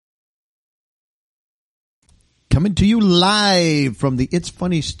Coming to you live from the It's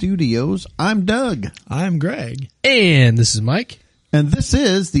Funny Studios, I'm Doug. I'm Greg. And this is Mike. And this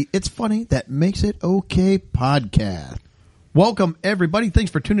is the It's Funny That Makes It Okay podcast. Welcome, everybody. Thanks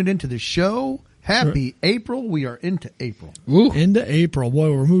for tuning into the show. Happy April. We are into April. Ooh. Into April.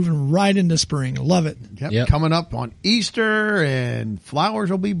 Boy, we're moving right into spring. Love it. Yep. Coming up on Easter, and flowers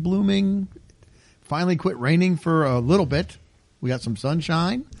will be blooming. Finally quit raining for a little bit. We got some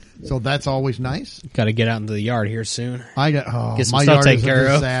sunshine. So that's always nice. Got to get out into the yard here soon. Get some my yard is a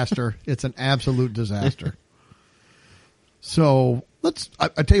disaster. It's an absolute disaster. So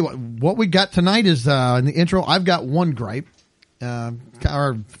I tell you what we got tonight is in the intro. I've got one gripe,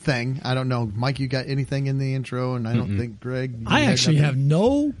 or thing. I don't know, Mike. You got anything in the intro? And I don't think Greg. I actually have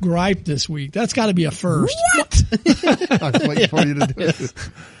no gripe this week. That's got to be a first. What? I was waiting for you to do it.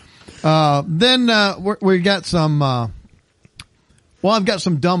 Then we got some. Well, I've got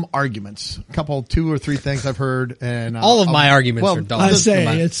some dumb arguments. Two or three things I've heard, and all of my arguments are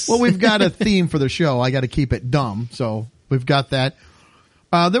dumb. We've got a theme for the show. I got to keep it dumb, so we've got that.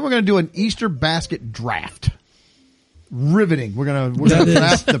 Then we're going to do an Easter basket draft. Riveting. We're going to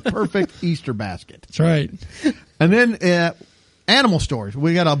draft the perfect Easter basket. That's right. And then animal stories.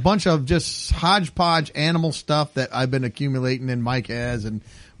 We got a bunch of just hodgepodge animal stuff that I've been accumulating, and Mike has, and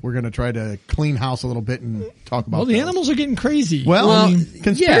we're going to try to clean house a little bit and talk about the animals are getting crazy. Well,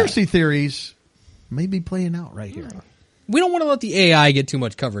 conspiracy theories may be playing out right here. We don't want to let the AI get too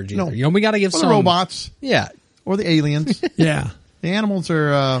much coverage either. No. We got to give some. The robots. Yeah. Or the aliens. Yeah. The animals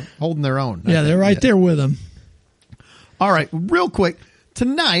are holding their own. Yeah, they're right there with them. All right, real quick.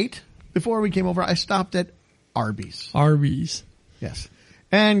 Tonight, before we came over, I stopped at Arby's. Arby's. Yes.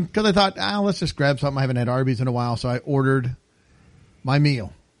 And because I thought, let's just grab something. I haven't had Arby's in a while, so I ordered my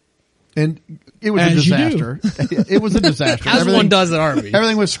meal. And it was a disaster. It was a disaster. As one does at Arby's.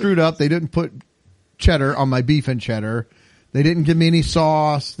 Everything was screwed up. They didn't put cheddar on my beef and cheddar. They didn't give me any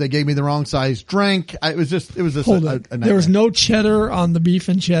sauce. They gave me the wrong size drink. It was just a nightmare. There was no cheddar on the beef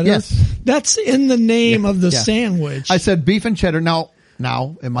and cheddar? Yes. That's in the name of the sandwich. I said beef and cheddar. Now,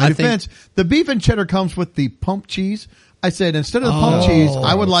 in my defense, the beef and cheddar comes with the pump cheese. I said, instead of the pump cheese,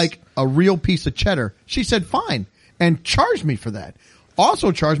 I would like a real piece of cheddar. She said, fine, and charged me for that.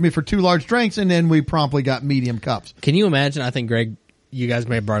 Also charged me for 2 large drinks, and then we promptly got medium cups. Can you imagine? I think, Greg, you guys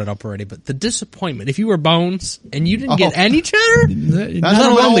may have brought it up already, but the disappointment. If you were Bones and you didn't get any cheddar, that's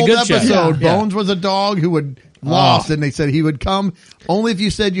an old episode. Yeah. Bones was a dog who would lost, and they said he would come only if you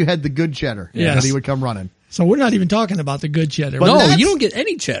said you had the good cheddar. Yes. That he would come running. So we're not even talking about the good cheddar. But no, you don't get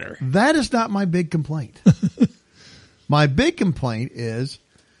any cheddar. That is not my big complaint. My big complaint is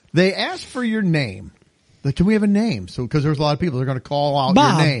they asked for your name. Like, can we have a name? So, because there's a lot of people that are going to call out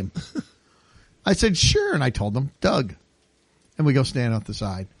Bob. your name. I said, sure. And I told them, Doug. And we go stand off the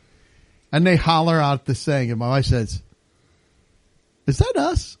side. And they holler out this thing. And my wife says, is that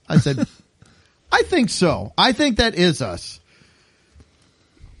us? I said, I think so. I think that is us.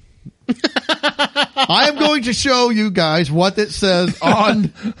 I am going to show you guys what it says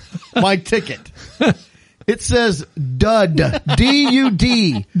on my ticket. It says Dud.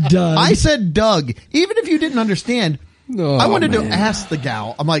 D-U-D. Dud. I said Doug. Even if you didn't understand, I wanted to ask the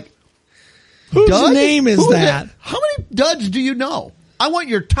gal. I'm like, whose Dud? name is that? How many duds do you know? I want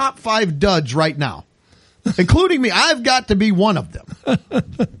your top 5 duds right now, including me. I've got to be one of them.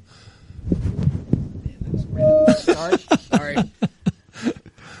 Sorry.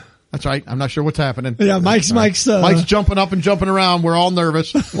 That's right. I'm not sure what's happening. Yeah, Mike's jumping up and jumping around. We're all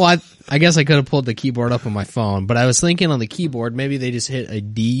nervous. Well, I guess I could have pulled the keyboard up on my phone, but I was thinking on the keyboard, maybe they just hit a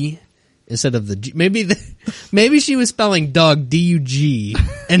D instead of the G. Maybe she was spelling Doug, D-U-G,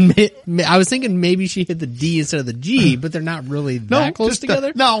 and I was thinking maybe she hit the D instead of the G, but they're not really that close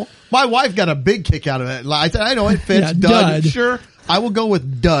together. No, my wife got a big kick out of it. I said, I know it fits. Yeah, Dud. Dud. Sure, I will go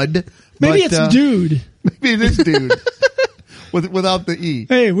with Dud. Maybe it's dude. Maybe it is dude. Without the E.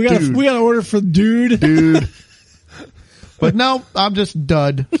 Hey, we got to order for dude. But no, I'm just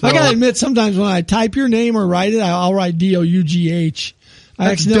Dud. So. I gotta admit, sometimes when I type your name or write it, I'll write D-O-U-G-H.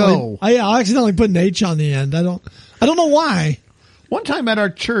 I accidentally put an H on the end. I don't know why. One time at our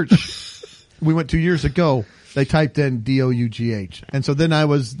church, we went 2 years ago, they typed in D-O-U-G-H. And so then I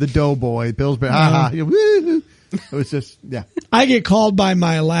was the Doughboy, Pillsbury, woo-hoo. It was just, yeah. I get called by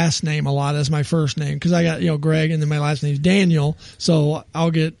my last name a lot as my first name because I got, Greg, and then my last name's Daniel. So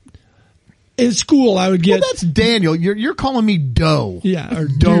I'll get, in school I would get. Well, that's Daniel. You're calling me Doe. Yeah. Or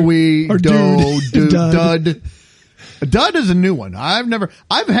Doey, or Doe, Dud. Dud is a new one. I've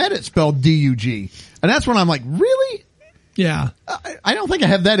had it spelled D-U-G. And that's when I'm like, really? Yeah. I don't think I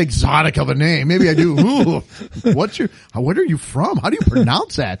have that exotic of a name. Maybe I do. Ooh, what are you from? How do you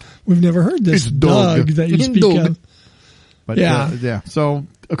pronounce that? We've never heard this It's Doug. that you speak Doug. of. But Yeah. yeah. So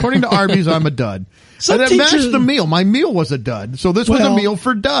according to Arby's, I'm a dud. Some And it teachers- matched the meal. My meal was a dud. So this was a Well- meal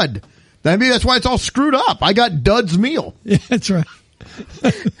for dud. That's why it's all screwed up. I got Dud's meal. Yeah, that's right.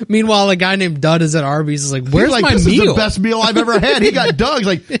 Meanwhile, a guy named Dud is at Arby's. Is like, He's where's like, my this meal? is the best meal I've ever had. He got Doug's.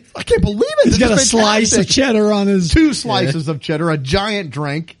 Like, I can't believe it. He's This got a is slice of fantastic. cheddar on his. 2 slices of cheddar, a giant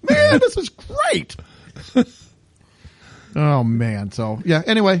drink. Man, this is great. Oh man. So yeah.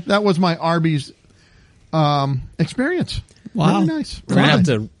 Anyway, that was my Arby's experience. Wow. Really nice. We're gonna Really have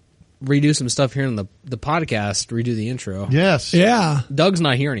nice. to redo some stuff here in the podcast. Redo the intro. Yes. Yeah. Doug's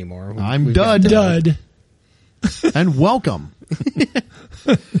not here anymore. I'm We've got Dud. Dud. And welcome.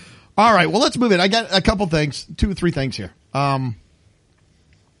 All right, well, let's move it. I got a couple things, 2 or 3 things here.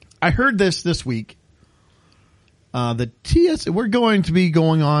 I heard this week. The TSA, we're going to be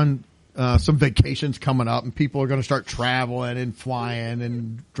going on some vacations coming up, and people are going to start traveling and flying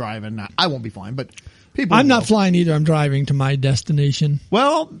and driving. I won't be flying, but people. I'm will. not flying either. I'm driving to my destination.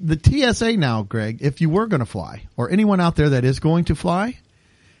 Well, the TSA now, Greg, if you were going to fly, or anyone out there that is going to fly,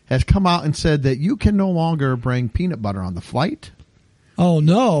 has come out and said that you can no longer bring peanut butter on the flight Oh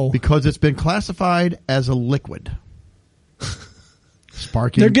no. because it's been classified as a liquid.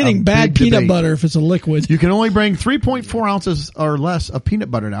 Sparking They're getting a bad big peanut debate. butter if it's a liquid. You can only bring 3.4 ounces or less of peanut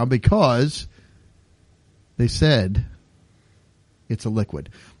butter now because they said it's a liquid.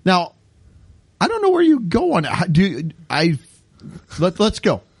 Now, I don't know where you go on it. Let's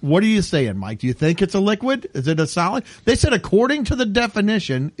go. What are you saying, Mike? Do you think it's a liquid? Is it a solid? They said according to the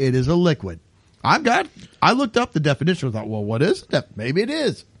definition, it is a liquid. I looked up the definition and thought, well, what is it? Maybe it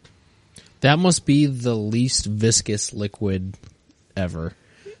is. That must be the least viscous liquid ever.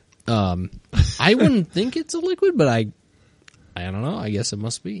 I wouldn't think it's a liquid, but I don't know. I guess it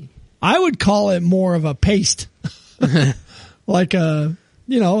must be. I would call it more of a paste. Like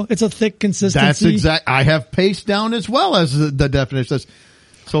it's a thick consistency. That's exact. I have paste down as well as the definition says.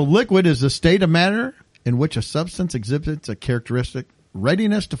 So liquid is the state of matter in which a substance exhibits a characteristic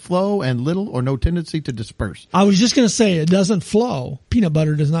readiness to flow and little or no tendency to disperse. I was just going to say it doesn't flow. Peanut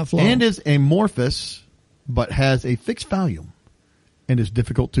butter does not flow. And is amorphous, but has a fixed volume and is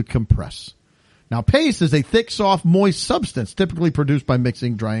difficult to compress. Now, paste is a thick, soft, moist substance typically produced by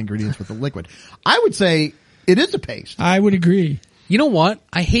mixing dry ingredients with a liquid. I would say it is a paste. I would agree. You know what?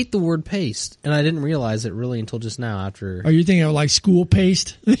 I hate the word paste, and I didn't realize it really until just now. After Are you thinking of like school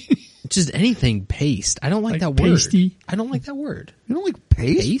paste? just anything paste, I don't like Like that word. pasty? I don't like that word. You don't like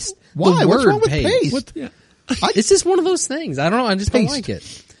paste? Paste? Why? The What's word wrong with paste. paste? Yeah. It's just one of those things. I don't know. I just don't Paste. like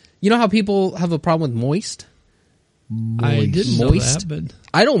it. You know how people have a problem with moist? I didn't know Moist. that, but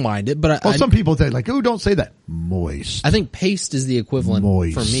I don't mind it, but Well, some people say like, "Oh, don't say that." Moist. I think paste is the equivalent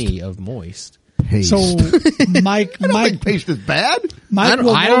Moist. for me of moist. Paste. so Mike I don't Mike think paste is bad. Mike I don't,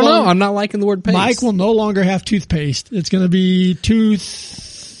 will I no don't know. longer- I'm not liking the word paste. Mike will no longer have toothpaste. It's going to be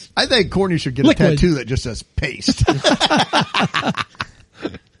tooth. I think Courtney should get Liquid. a tattoo that just says paste.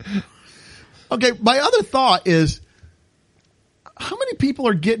 Okay, my other thought is, how many people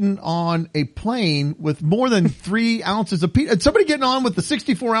are getting on a plane with more than 3 ounces of peanut? Somebody getting on with the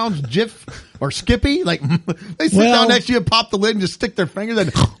 64-ounce Jif or Skippy? Like, they sit Well- down next to you, pop the lid, and just stick their finger,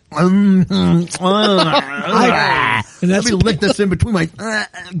 then, And let that's me lick this in between my,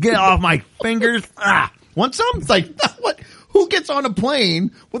 get off my fingers. Want some? It's like, what? Who gets on a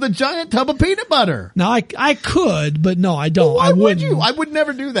plane with a giant tub of peanut butter? now I could, but no, I don't. Why I would wouldn't. you? I would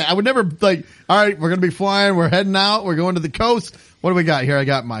never do that. I would never like, all right, we're going to be flying. We're heading out. We're going to the coast. What do we got here? I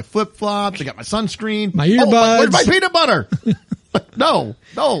got my flip flops. I got my sunscreen. My Oh, earbuds. where's my peanut butter? No,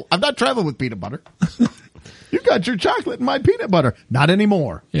 I'm not traveling with peanut butter. You got your chocolate and my peanut butter. Not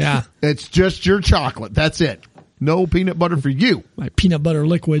anymore. Yeah, It's just your chocolate. That's it. No peanut butter for you. my peanut butter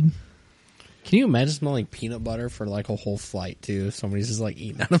liquid. Can you imagine smelling peanut butter for like a whole flight too? If somebody's just like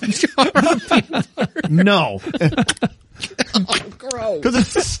eating out of a jar of peanut butter. No. Gross. Because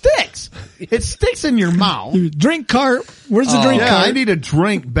it sticks. It sticks in your mouth. Dude, drink cart. Where's the drink Yeah, cart? I need a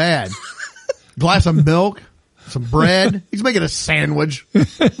drink bad. Glass of milk, some bread. He's making a sandwich.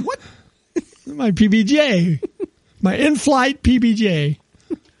 What? My PBJ. My in-flight PBJ.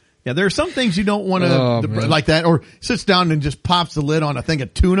 Yeah, there are some things you don't want to Oh, man. like that, or sits down and just pops the lid on a thing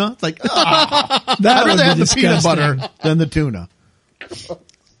of tuna. It's like, I'd That would rather be have the peanut disgusting. butter than the tuna. And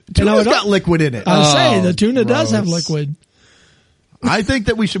I Tuna's would- got liquid in it. I was saying the tuna does have gross. liquid. I think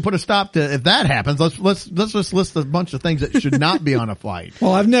that we should put a stop to if that happens. Let's just list a bunch of things that should not be on a flight.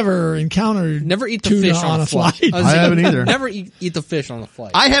 Well, I've never encountered Never eat the tuna fish on a flight. I haven't either. Never eat the fish on a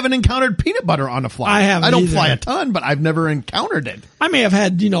flight. I haven't encountered peanut butter on a flight. I haven't I don't either. fly a ton, but I've never encountered it. I may have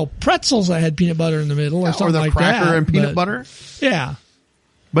had, pretzels that had peanut butter in the middle or something Or the like cracker that. and peanut but- butter. Yeah.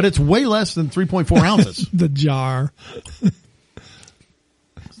 But it's way less than 3.4 ounces. The jar.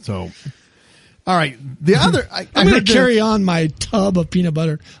 So, all right. The other, I'm going heard to carry on my tub of peanut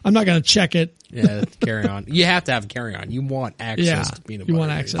butter. I'm not going to check it. Yeah, carry on. You have to have carry on. You want access to peanut butter. You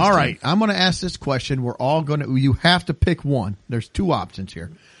want access. All right. I'm going to ask this question. We're all going to, you have to pick one. There's two options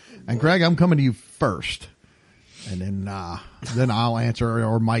here. And Greg, I'm coming to you first. And then I'll answer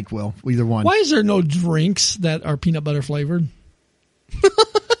or Mike will. Either one. Why is there no drinks that are peanut butter flavored?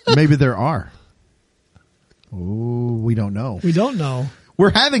 Maybe there are. Oh, we don't know. We don't know. We're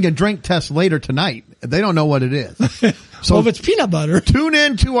having a drink test later tonight. They don't know what it is. So Well, if it's peanut butter. tune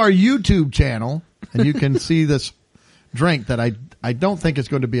in to our YouTube channel and you can see this drink that I don't think is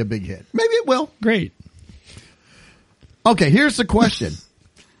going to be a big hit. Maybe it will. Great. Okay, here's the question.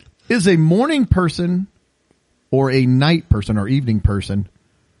 Is a morning person or a night person or evening person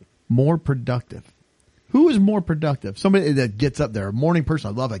more productive? Who is more productive? Somebody that gets up there, a morning person,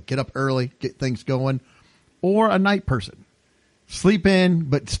 I love it, get up early, get things going, or a night person? Sleep in,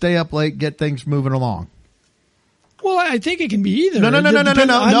 but stay up late, get things moving along. Well, I think it can be either. No,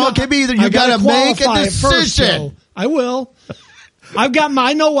 it can be either. You got to make a qualify it decision. first, so I will. I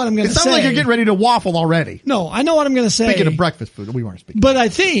know what I'm going It to say. sounds like you're getting ready to waffle already. No, I know what I'm going to say. Speaking of breakfast food, we weren't speaking. But I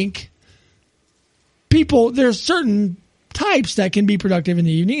think there's certain types that can be productive in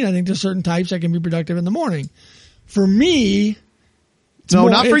the evening, and I think there's certain types that can be productive in the morning. For me, No,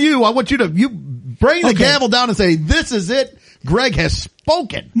 not for you. I want you to bring the Okay. gavel down and say, this is it. Greg has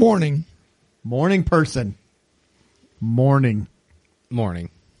spoken. morning. Morning person. Morning.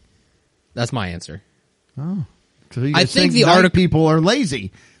 That's my answer. So you I just think the night article- people are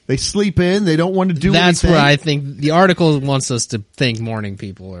lazy. They sleep in. They don't want to do That's anything. where I think the article wants us to think morning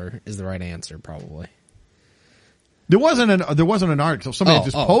people is the right answer, probably. There wasn't an article. Somebody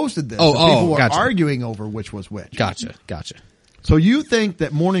just posted this. Oh, and people were gotcha. arguing over which was which. Gotcha. So you think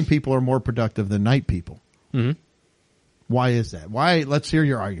that morning people are more productive than night people? Mm-hmm. Why is that? Why? Let's hear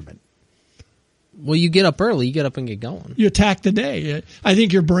your argument. Well, you get up early. You get up and get going. You attack the day. I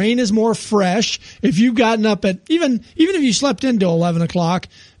think your brain is more fresh. If you've gotten up at even if you slept into 11 o'clock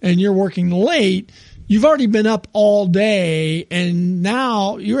and you're working late, you've already been up all day, and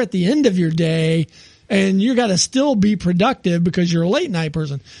now you're at the end of your day, and you got to still be productive because you're a late night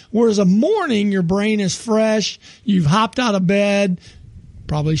person. Whereas a morning, your brain is fresh. You've hopped out of bed,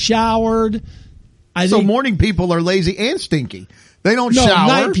 probably showered. So morning people are lazy and stinky. They don't no, shower.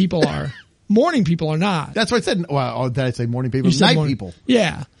 night people are. Morning people are not. That's what I said. Well, did I say morning people? You said Night morning. people.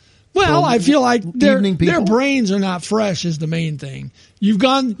 Yeah. Well, So, I feel like evening people? their brains are not fresh is the main thing. You've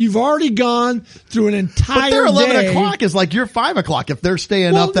already gone through an entire But their 11 day. o'clock is like your 5 o'clock if they're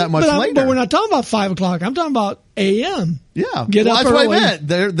staying Well, up that much later. But we're not talking about 5 o'clock. I'm talking about AM. Yeah. Get up that's early. what I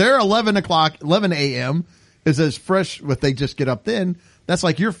meant. Their 11 a.m. is as fresh if they just get up then. That's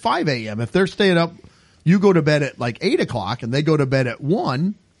like your 5 a.m. If they're staying up, you go to bed at like 8 o'clock and they go to bed at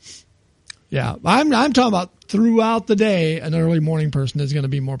 1. Yeah. I'm talking about throughout the day, an early morning person is going to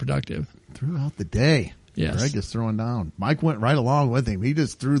be more productive. Throughout the day. Yes. Greg is throwing down. Mike went right along with him. He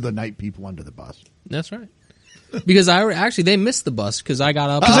just threw the night people under the bus. That's right. Because they missed the bus because I got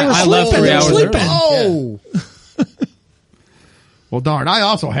up. they were I left sleeping. 3 They were hours sleeping. early. Oh. Well, darn, I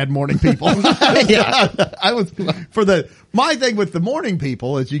also had morning people. Yeah. I was my thing with the morning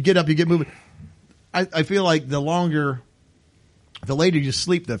people is you get up, you get moving. I feel like the later you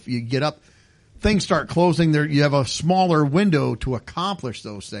sleep, you get up, things start closing there. You have a smaller window to accomplish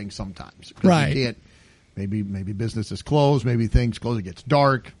those things sometimes. 'Cause Right. You can't, maybe business is closed, maybe things close, it gets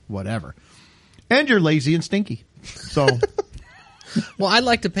dark, whatever. And you're lazy and stinky. So Well, I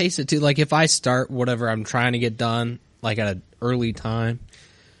like to pace it too. Like if I start whatever I'm trying to get done, like at an early time,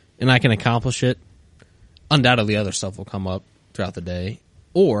 and I can accomplish it, undoubtedly other stuff will come up throughout the day.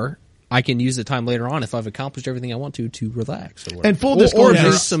 Or I can use the time later on if I've accomplished everything I want to relax. Or whatever. and full Or disclosure,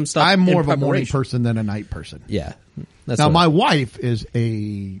 do some stuff I'm more in of a morning preparation. person than a night person. Yeah. That's Now, what- my wife is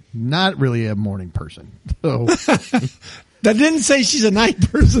not really a morning person. So, That didn't say she's a night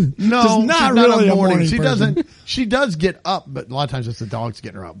person. no, She's she's not not really a morning. person. She doesn't. She does get up, but a lot of times it's the dogs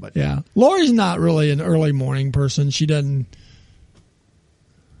getting her up. But Yeah. Lori's not really an early morning person. She doesn't.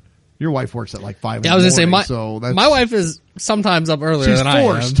 your wife works at like 5. Yeah, I was gonna say my my wife is sometimes up earlier She's than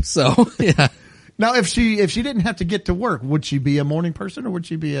forced. I am. So yeah. Now, if she didn't have to get to work, would she be a morning person or would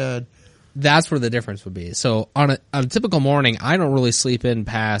she be a that's where the difference would be. So on a typical morning, I don't really sleep in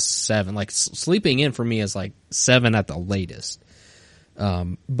past 7. Like sleeping in for me is like 7 at the latest.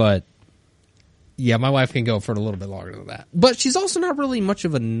 But yeah, my wife can go for a little bit longer than that. But she's also not really much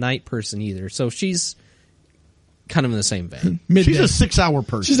of a night person either. So she's kind of in the same vein. Midday. She's a 6-hour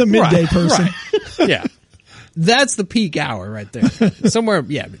person. She's a midday person. Right. Yeah. That's the peak hour right there. Somewhere,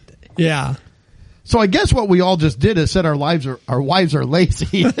 yeah, midday. Yeah. So I guess what we all just did is said our wives are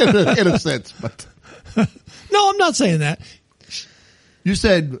lazy in a sense. But No, I'm not saying that. you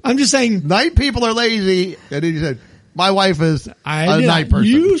said I'm just saying night people are lazy, and then you said my wife is a night person.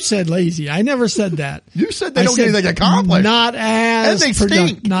 You said lazy. I never said that. You said they don't get anything accomplished. Not as And they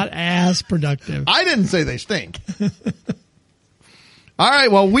stink. Not as productive. I didn't say they stink. All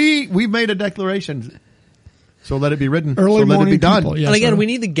right. Well, we made a declaration. So let it be written. Early so let it morning be done. people, yes, And again, sir. we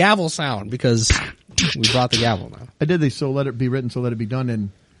need the gavel sound because we brought the gavel now. I did. So let it be written. So let it be done. And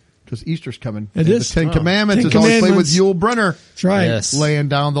because Easter's coming. It And is. The 10 Commandments Ten is always played with Commandments. Yul Brynner. That's right. Yes. Laying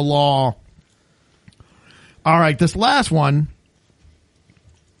down the law. All right. This last one.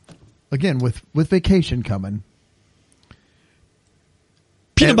 Again, with vacation coming.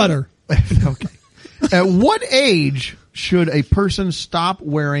 Peanut butter. Okay. At what age should a person stop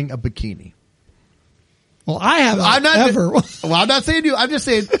wearing a bikini? Well, I haven't ever. Well, I'm not saying you. I'm just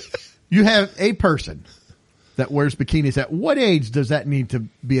saying you have a person that wears bikinis. At what age does that need to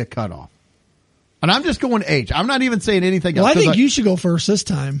be a cutoff? And I'm just going age. I'm not even saying anything else. Well, I think you should go first this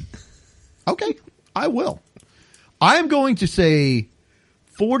time. Okay, I will. I am going to say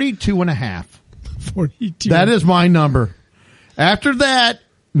 42 and a half. 42. That is my number. After that,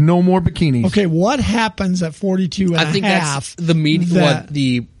 no more bikinis. Okay, what happens at 42 and I think a half? that's the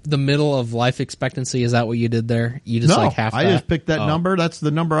that- the middle of life expectancy. Is that what you did there? You just No, like half. I that? just picked that Oh. number. That's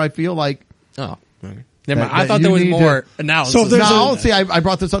the number I feel like. Oh, okay. Never mind. That I thought you there was need more to- analysis. So there's No, a- see, I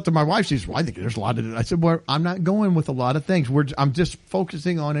brought this up to my wife. She's, well, I think there's a lot of it. I said, well, I'm not going with a lot of things. I'm just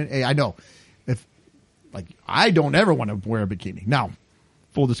focusing on it. Hey, I know I don't ever want to wear a bikini. Now,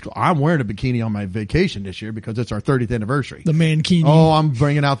 full disclosure, I'm wearing a bikini on my vacation this year because it's our 30th anniversary. the mankini. Oh, I'm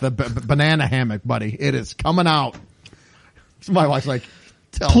bringing out the banana hammock, buddy. It is coming out. So my wife's like,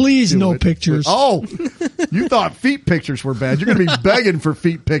 Please, do no it. pictures. Oh, you thought feet pictures were bad. You're going to be begging for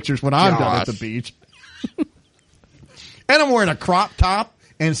feet pictures when I'm done at the beach. And I'm wearing a crop top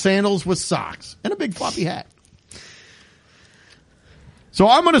and sandals with socks and a big floppy hat. So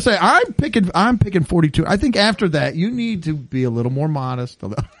I'm going to say I'm picking 42. I think after that you need to be a little more modest.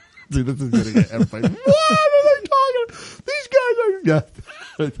 See, this is going to get everybody. What are they talking? These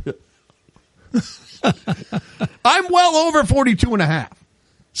guys are. I'm well over 42 and a half.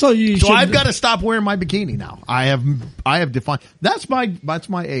 So I've got to stop wearing my bikini now. I have defined. That's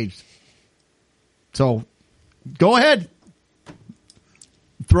my age. So go ahead.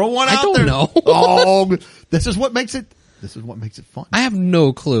 Throw one out don't there. know. Oh, this is what makes it fun. I have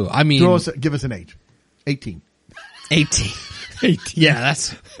no clue. I mean, Give us an age. 18. 18. 18. Yeah,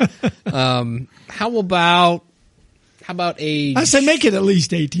 that's. How about age? I say make it at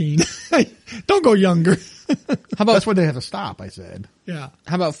least 18. Don't go younger. How about That's when they have to stop, I said. Yeah.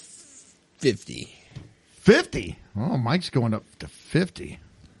 how about 50? 50. Oh, Mike's going up to 50.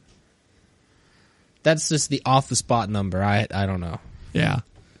 That's just the off the spot number. I don't know. Yeah.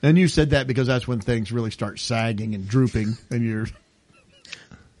 And you said that because that's when things really start sagging and drooping and you're.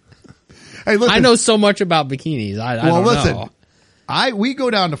 Hey, listen. I know so much about bikinis. I don't know. We go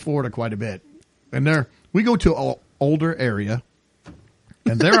down to Florida quite a bit, and we go to an older area,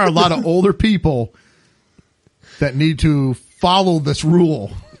 and there are a lot of older people that need to follow this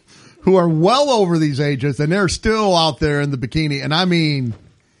rule, who are well over these ages, and they're still out there in the bikini. And I mean,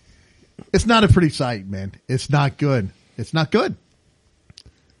 it's not a pretty sight, man. It's not good. It's not good.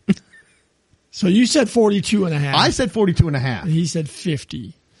 So you said 42 and a half. I said 42 and a half. And he said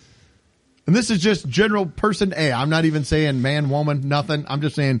 50. And this is just general person A. I'm not even saying man, woman, nothing. I'm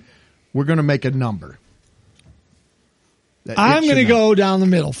just saying we're going to make a number. I'm going to go down the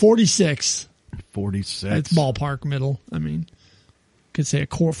middle. 46. 46. It's ballpark middle. I mean, could say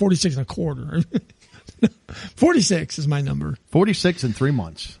 46 and a quarter. 46 is my number. 46 in 3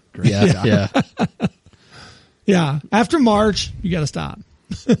 months. Great. Yeah. Yeah. After March, you got to stop.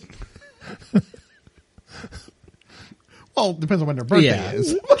 Well, it depends on when their birthday Yeah.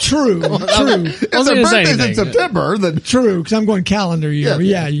 is. True. True. If wasn't their gonna say birthday's in anything. September, then True. Because I'm going calendar year.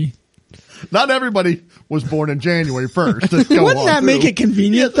 Yeah. Yeah. not everybody was born in January 1st. Wouldn't that make it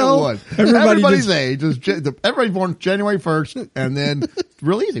convenient, Yes, though? It would. Everybody's age is everybody's born January 1st, and then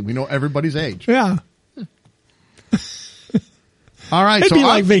real easy. We know everybody's age. Yeah. All right, It'd so be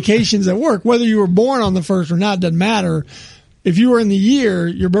like vacations at work. Whether you were born on the 1st or not doesn't matter. if you were in the year,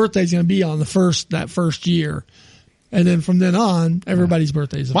 your birthday's going to be on that first year. And then from then on, everybody's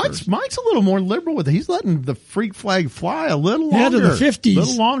birthday's the first. Mike's a little more liberal with it. He's letting the freak flag fly a little longer. Yeah, to the 50s. A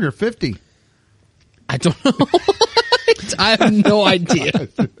little longer, 50. I don't know. I have no idea.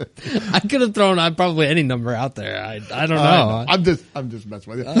 I could have thrown out probably any number out there. I don't know. I'm just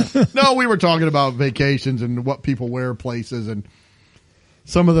messing with you. No, we were talking about vacations and what people wear places and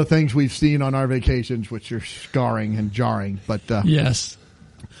some of the things we've seen on our vacations, which are scarring and jarring. But yes.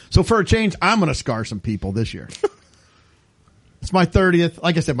 So for a change, I'm going to scar some people this year. It's my 30th.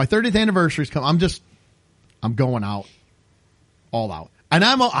 Like I said, my 30th anniversary's come. I'm going out, all out, and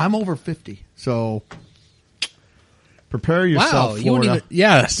I'm over 50. So prepare yourself. Wow, you wouldn't even.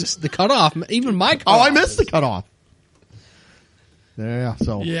 Yeah, that's just the cutoff. Even my cutoff. Oh, I missed the cutoff. Yeah.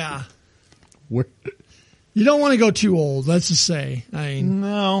 So yeah, you don't want to go too old. Let's just say. I mean,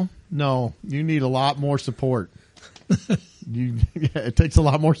 no. You need a lot more support. It takes a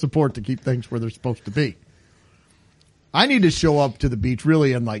lot more support to keep things where they're supposed to be. I need to show up to the beach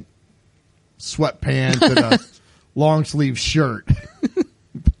really in like sweatpants and a long sleeve shirt.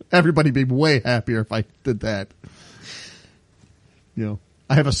 Everybody'd be way happier if I did that. You know,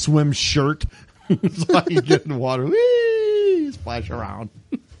 I have a swim shirt so I can get in the water, whee, splash around.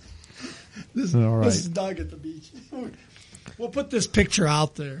 All right. This is Doug at the beach. We'll put this picture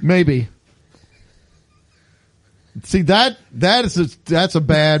out there. Maybe. See, that's a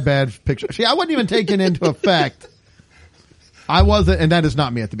bad picture. See, I wasn't even taken into effect. I wasn't, and that is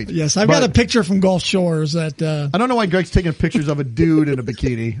not me at the beach. Yes, I've got a picture from Gulf Shores that. I don't know why Greg's taking pictures of a dude in a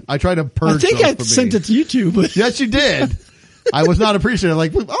bikini. I tried to purge. I think I sent it to you too, but yes, you did. I was not appreciative.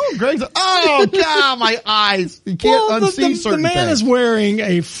 Like, Greg's. Oh God, my eyes! You can't unsee certain the man things. is wearing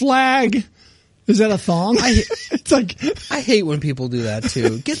a flag. Is that a thong? It's like I hate when people do that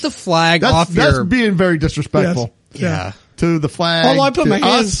too. Get the flag off That's your. being very disrespectful. Yes. Yeah. To the flag. Although I put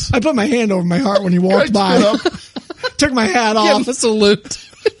my hand over my heart when he walked by. Took my hat off. Give him a salute.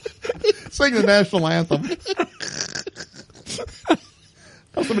 Sing the national anthem.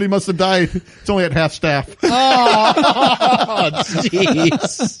 Somebody must have died. It's only at half staff. Oh,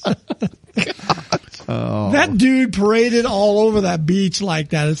 jeez. That dude paraded all over that beach like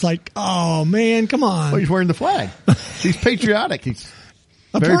that. It's like, oh man, come on. Well, he's wearing the flag. He's patriotic. He's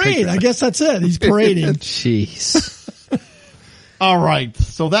a very parade. patriotic. I guess that's it. He's parading. Jeez. All right.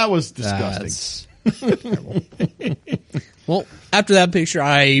 So that was disgusting. Well, after that picture,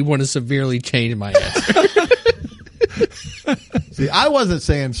 I want to severely change my answer. See, I wasn't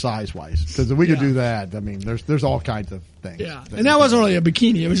saying size-wise, because if we could do that, I mean, there's all kinds of things. Yeah. And that wasn't really a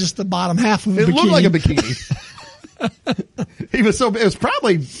bikini. It was just the bottom half of a bikini. It looked like a bikini. It was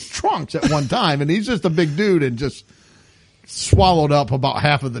probably trunks at one time, and he's just a big dude and just swallowed up about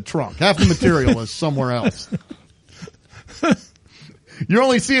half of the trunk. Half the material is somewhere else. You're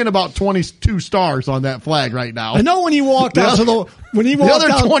only seeing about 22 stars on that flag right now. I know when he walked out the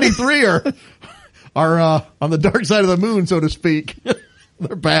other 23 are on the dark side of the moon, so to speak.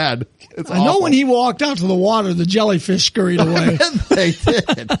 They're bad. It's I know when he walked out to the water, the jellyfish scurried away.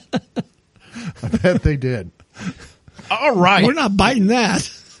 I bet they did. All right. We're not biting that.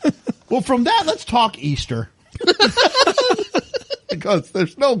 Well, from that, let's talk Easter. Because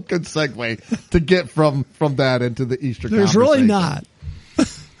there's no good segue to get from that into the Easter There's really not.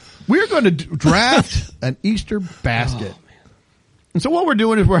 We're going to draft an Easter basket. And so what we're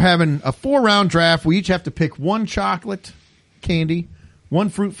doing is we're having a 4-round draft. We each have to pick one chocolate candy, one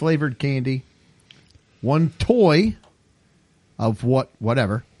fruit-flavored candy, one toy of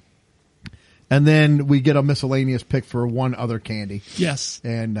whatever, and then we get a miscellaneous pick for one other candy. Yes.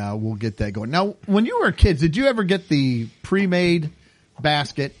 And we'll get that going. Now, when you were kids, did you ever get the pre-made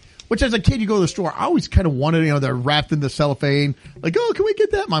basket? Which as a kid, you go to the store, I always kind of wanted, they're wrapped in the cellophane. Like, oh, can we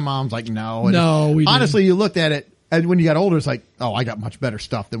get that? My mom's like, no. And no, we honestly, didn't. You looked at it, and when you got older, it's like, oh, I got much better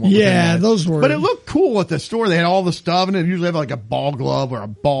stuff than what was in that. Those were. But it looked cool at the store. They had all the stuff, and it usually have like a ball glove or a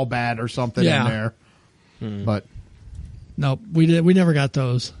ball bat or something in there. But no, we never got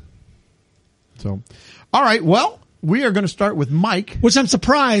those. So, all right. Well, we are going to start with Mike. Which I'm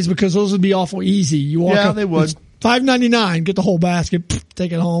surprised because those would be awful easy. You walk up, they would. $5.99, get the whole basket,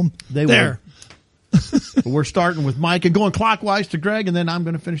 take it home. They there. Would. We're starting with Mike and going clockwise to Greg, and then I'm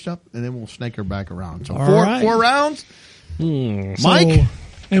going to finish up, and then we'll snake her back around. So four rounds. Mike.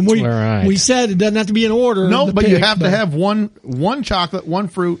 And we said it doesn't have to be in order. No, but you have to have one chocolate, one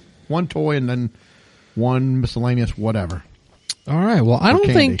fruit, one toy, and then one miscellaneous whatever. All right. Well, I don't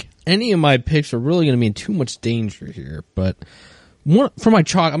think any of my picks are really going to be in too much danger here, but for my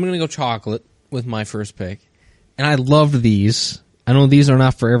I'm going to go chocolate with my first pick. And I loved these. I know these are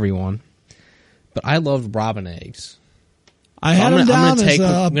not for everyone, but I loved robin eggs. I had them down as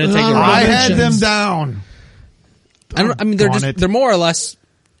I'm gonna take a I had them mentions. down. I mean, they're Darn just it. they're more or less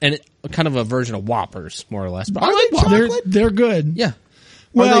kind of a version of Whoppers, more or less. But I Are like they Whoppers. chocolate? They're good. Yeah.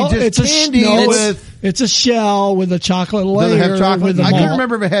 Well, Are they just it's candy it's a shell with a chocolate Does layer. it have chocolate? With the I malt. can't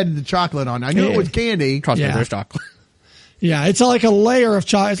remember if it had the chocolate on. I knew it was candy. Trust me, Yeah. there's chocolate. Yeah, it's like a layer of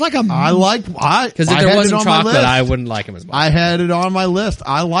chocolate. It's like a. Because if I there had wasn't it on my chocolate, list. I wouldn't like them as much. I had it on my list.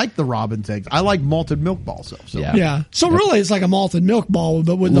 I like the Robin's eggs. I like malted milk balls though. So. Yeah. Yeah. So really, it's like a malted milk ball,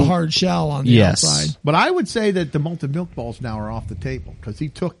 but with the hard shell on the Yes. outside. But I would say that the malted milk balls now are off the table because he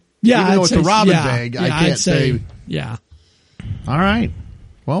took. Yeah, even though I'd it's a say- Robin's yeah, egg, yeah, I can't I'd say. say. Yeah. All right.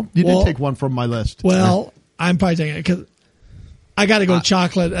 Well, you Well- did take one from my list. Well, I'm probably taking it because I got to go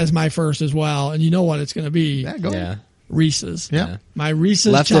chocolate as my first as well, and you know what it's going to be? yeah, go. Yeah. Reese's. Yeah. My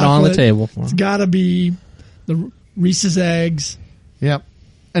Reese's Left it chocolate, on the table for It's him. got to be the Reese's eggs. Yep.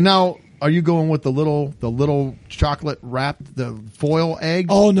 And now, are you going with the little chocolate wrapped, the foil eggs?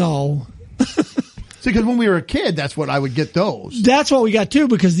 Oh no, See, because when we were a kid, that's what I would get those. that's what we got too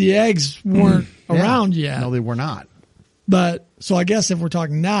because the eggs weren't Yeah. around yet. No, they were not. But so I guess if we're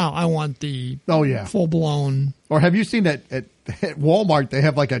talking now, I want the Oh yeah. full blown. Or have you seen that at Walmart? They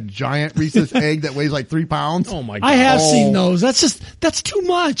have like a giant Reese's egg that weighs like 3 pounds. Oh my god! I have seen those. That's too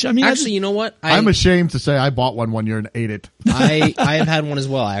much. I mean, Actually, you know what? I'm ashamed to say I bought one year and ate it. I have had one as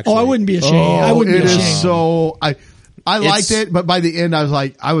well. Actually, I wouldn't be ashamed. I wouldn't it be is ashamed. so I liked It's- it, but by the end I was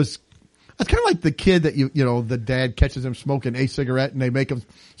like I was kind of like the kid that you know the dad catches him smoking a cigarette and they make him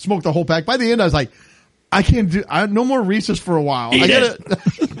smoke the whole pack. By the end I was like I can't do no more Reese's for a while. I gotta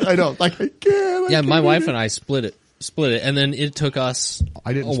I know like I can't. Yeah, my wife and I split it, and then it took us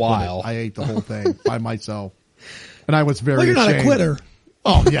I didn't a split while. it. I ate the whole thing by myself, and I was very. Well, you're not a ashamed. quitter.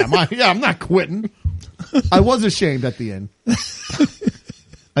 Oh yeah, I'm not quitting. I was ashamed at the end.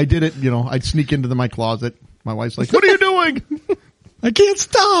 I did it. You know, I'd sneak into my closet. My wife's like, "What are you doing?" I can't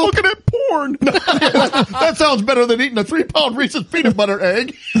stop. Looking at porn. That sounds better than eating a 3-pound Reese's peanut butter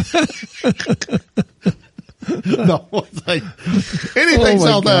egg. No, it's like anything Oh, my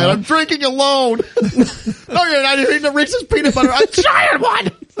sounds God. bad. I'm drinking alone. No, you're not. You're eating a Reese's peanut butter. I'm trying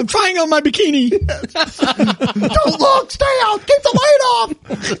one. I'm trying on my bikini. Don't look. Stay out. Keep the light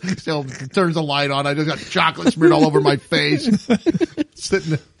off. So turns the light on. I just got chocolate smeared all over my face.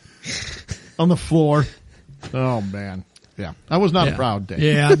 Sitting on the floor. Oh man. Yeah, that was not a proud day.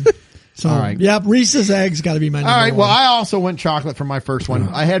 Yeah. So, All right. Yep, Reese's eggs got to be my number All right. one. Well, I also went chocolate for my first one.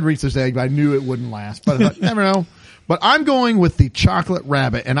 I had Reese's egg, but I knew it wouldn't last. But I thought, never know. But I'm going with the chocolate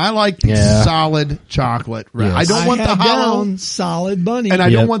rabbit, and I like the solid chocolate rabbit. Yes. I don't want the have hollow, down solid bunny. and I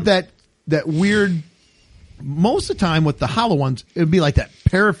Yep. don't want that weird. Most of the time with the hollow ones, it'd be like that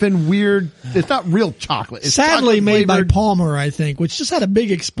paraffin weird. It's not real chocolate. It's Sadly chocolate made by flavored. Palmer, I think, which just had a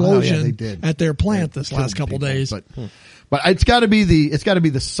big explosion they did. at their plant this Killed last couple people, days. But it's got to be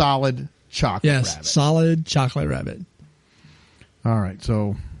the solid chocolate Yes, rabbit. solid chocolate rabbit. All right,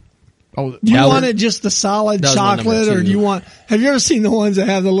 so Do you Now want we're- it just the solid That was my number chocolate, or two. do you want? Have you ever seen the ones that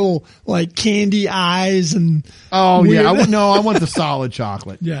have the little like candy eyes and? oh weird- yeah, I want the solid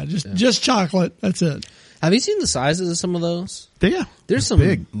chocolate. Yeah, just chocolate. That's it. Have you seen the sizes of some of those? Yeah, There's some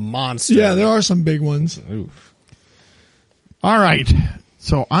big. monsters. Yeah, there are some big ones. Oof. All right.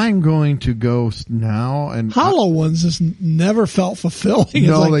 So I'm going to go now and Hollow ones just never felt fulfilling. It's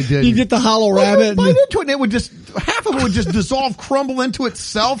No, like, they didn't. You get the hollow Well, rabbit. you bite And, into it and it would just half of it would just dissolve, crumble into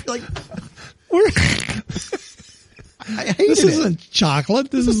itself. You're like I hated this it. isn't chocolate.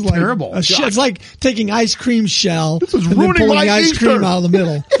 This is like terrible. It's like taking ice cream shell is and then ruining pulling my ice Easter. cream out of the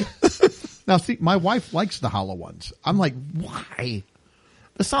middle. Now see, my wife likes the hollow ones. I'm like, why?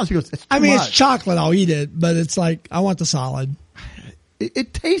 The sound she goes, it's too I mean, much. it's chocolate. I'll eat it, but it's like I want the solid.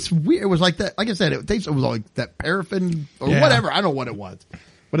 It tastes weird. It was like that. Like I said, it was like that paraffin or Yeah. whatever. I don't know what it was,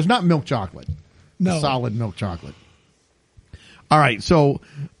 but it's not milk chocolate. No. Solid milk chocolate. All right, so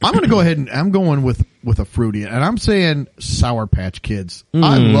I'm going to go ahead and I'm going with a fruity, and I'm saying Sour Patch Kids.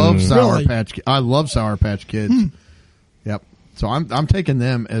 I love Sour Really? Patch. I love Sour Patch Kids. Yep. So I'm taking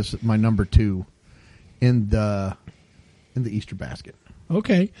them as my number 2 in the Easter basket.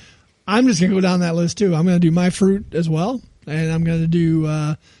 Okay, I'm just gonna go down that list too. I'm gonna do my fruit as well, and I'm gonna do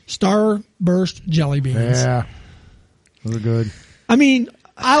Starburst jelly beans. Yeah, those are good. I mean,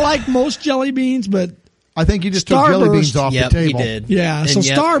 I like most jelly beans, but I think you just took jelly Starburst. beans off Yep, the table. he did. Yeah, And so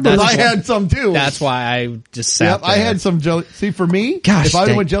yep, Starburst- that's I why- had some too. That's why I just sat Yep, I there. had some jelly. See, for me, Gosh, if I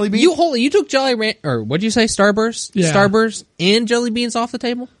dang. went jelly beans, You took or what'd you say? Starburst, Yeah. Starburst, and jelly beans off the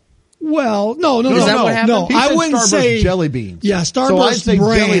table. well, no. Is that what happened? No, He I said wouldn't Starburst say jelly beans. Yeah, So I'd Starburst say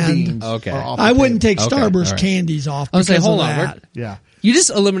jelly brand. beans. Okay. are off the I wouldn't table. take Okay, Starburst all right. candies off. I was saying, because of hold on, that. Yeah. You just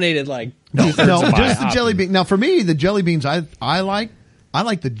eliminated like No, two-thirds of my just the jelly options. bean. Now, for me, the jelly beans I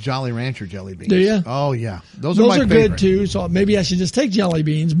like the Jolly Rancher jelly beans. Do ya? Oh yeah, those Those my are favorite. good too. So maybe I should just take jelly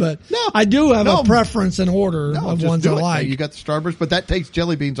beans, but No. I do have No. a preference and order No, of just ones do I it. like. You got the Starburst, but that takes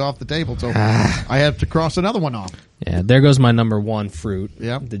jelly beans off the table, so I have to cross another one off. Yeah, there goes my number one fruit.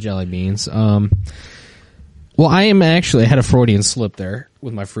 Yep. The jelly beans. Well, I had a Freudian slip there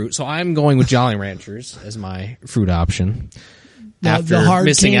with my fruit, so I'm going with Jolly Ranchers as my fruit option. The hard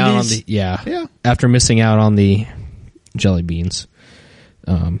missing out on candies? the after missing out on the jelly beans.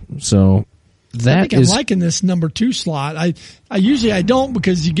 So that I think is I'm liking this number 2 slot. I usually don't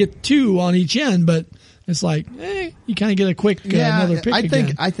because you get 2 on each end, but it's like you kind of get a quick another pick. I think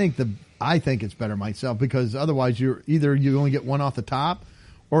again. I think it's better myself because otherwise you only get one off the top,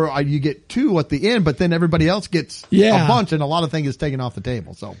 or you get 2 at the end, but then everybody else gets a bunch, and a lot of things is taken off the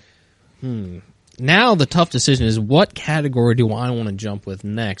table. So now the tough decision is what category do I want to jump with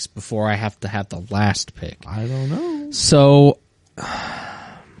next before I have to have the last pick. I don't know. So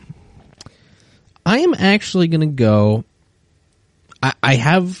I am actually going to go. I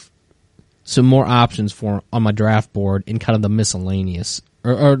have some more options on my draft board in kind of the miscellaneous,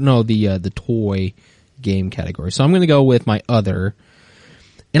 the toy game category. So I'm going to go with my other,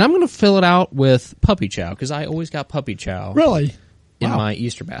 and I'm going to fill it out with Puppy Chow because I always got Puppy Chow Really in my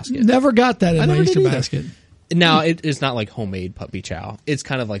Easter basket. never got that in my never did Easter either. basket. Now it's not like homemade Puppy Chow. It's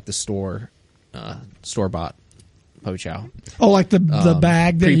kind of like the store bought Puppy Chow. Oh, like the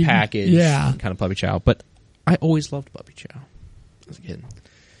bag that prepackaged kind of Puppy Chow. But I always loved Puppy Chow as a kid,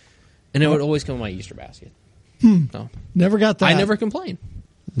 and it would always come in my Easter basket. So Never got that. I never complained.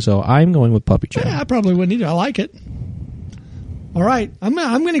 So I'm going with Puppy Chow. Yeah, I probably wouldn't either. I like it. All right, I'm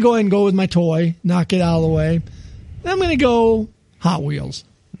going to go ahead and go with my toy. Knock it out of the way. I'm going to go Hot Wheels.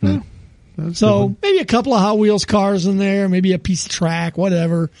 So maybe a couple of Hot Wheels cars in there, maybe a piece of track,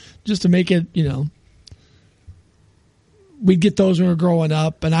 whatever, just to make it, we'd get those when we were growing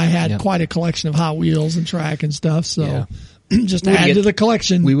up, and I had quite a collection of Hot Wheels and track and stuff, so just add to the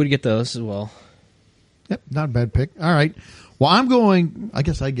collection. We would get those as well. Yep, not a bad pick. All right. Well, I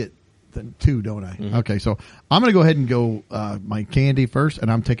guess I get the 2, don't I? Mm-hmm. Okay, so I'm going to go ahead and go my candy first,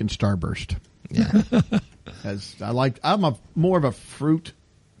 and I'm taking Starburst. Yeah. I'm more of a fruit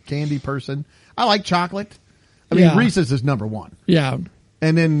candy person. I like chocolate. I mean, Reese's is number 1. Yeah.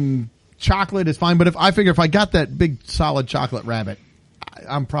 And then chocolate is fine, but if I got that big solid chocolate rabbit,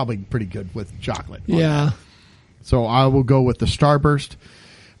 I'm probably pretty good with chocolate. Yeah. So I will go with the Starburst.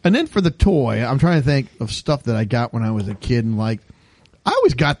 And then for the toy, I'm trying to think of stuff that I got when I was a kid, and I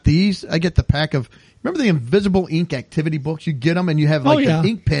always got these. I get the pack of, remember the Invisible Ink activity books? You get them and you have an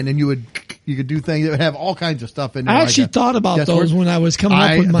ink pen, and you could do things that would have all kinds of stuff in there. I actually thought about those when I was coming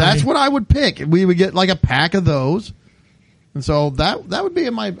up with mine. That's what I would pick. We would get like a pack of those. And so that would be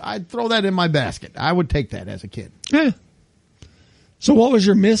I'd throw that in my basket. I would take that as a kid. Yeah. So what was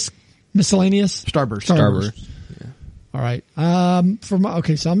your miscellaneous? Starburst. Yeah. All right.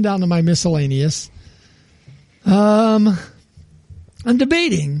 So I'm down to my miscellaneous. I'm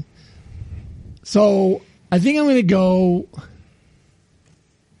debating. So I think I'm going to go.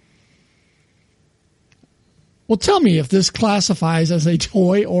 Well, tell me if this classifies as a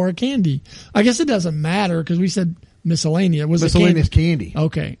toy or a candy. I guess it doesn't matter because we said miscellaneous. Was Miscellaneous candy.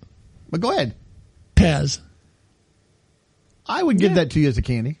 Okay. But go ahead. Pez. I would give that to you as a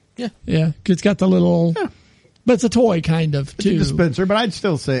candy. Yeah. 'Cause it's got the little, but it's a toy kind of It's a too. dispenser, but I'd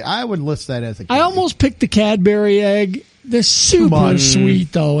still say I would list that as a candy. I almost picked the Cadbury egg. They're super much.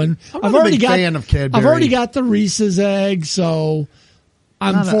 sweet though, and I'm not a big fan of Cadbury. I've already got the Reese's egg, so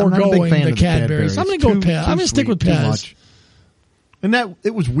I'm not a big foregoing fan the of Cadbury's. I'm going to go with Pez. I'm going to stick with Pez. And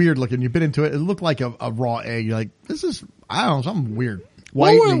it was weird looking. You bit into it. It looked like a raw egg. You're like, this is, I don't know, something weird.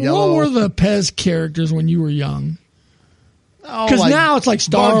 White and yellow. What were the Pez characters when you were young? Because now it's like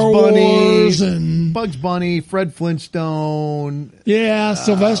Star Bugs Bunny, Wars and Bugs Bunny, Fred Flintstone.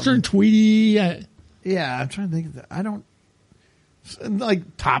 Sylvester and Tweety. Yeah, I'm trying to think of that. I don't,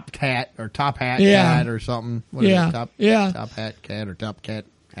 like Top Cat or Top Hat Yeah. Cat or something. What is it? Top Hat Cat or Top Cat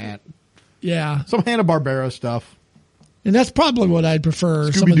Hat. Yeah. Some Hanna-Barbera stuff. And that's probably what I'd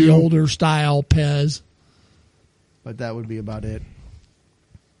prefer, some of the Scooby-Doo. older style Pez. But that would be about it.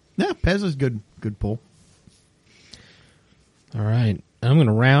 Yeah, Pez is good pull. All right. I'm going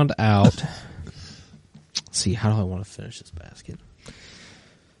to round out. Let's see, how do I want to finish this basket?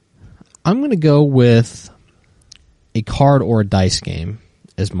 I'm going to go with a card or a dice game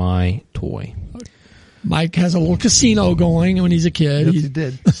as my toy. Mike has a little casino going when he's a kid. Yes, he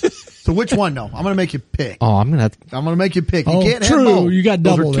did. So which one, though? I'm going to make you pick. Oh, I'm going to I'm going to make you pick. You Oh, can't true. have both. You got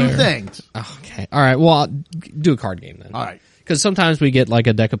Those double are two there. things. Okay. All right. Well, I'll do a card game then. All right. because sometimes we get like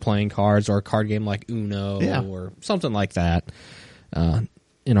a deck of playing cards or a card game like Uno Yeah. or something like that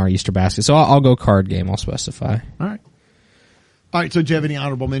in our Easter basket. So I'll go card game. I'll specify. All right. All right. So, do you have any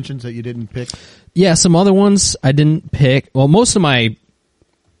honorable mentions that you didn't pick? Yeah, some other ones I didn't pick. Well, most of my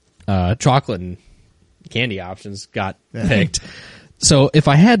chocolate and candy options got picked. So if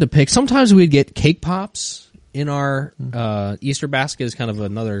I had to pick, sometimes we'd get cake pops in our Easter basket as kind of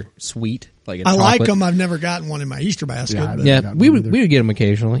another sweet. Like a I chocolate. like them. I've never gotten one in my Easter basket. Yeah, I but- bet. Yeah, we would get them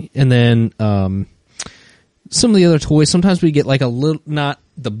occasionally, and then some of the other toys. Sometimes we get like a little, not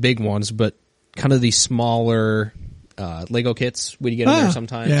the big ones, but kind of these smaller Lego kits. We'd get in there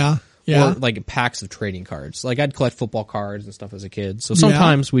sometimes. Yeah. Yeah. Or like packs of trading cards. Like I'd collect football cards and stuff as a kid, so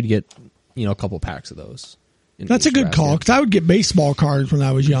sometimes we'd get a couple packs of those. That's a good call, because I would get baseball cards when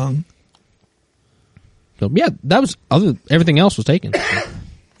I was young. So yeah, that was everything else was taken.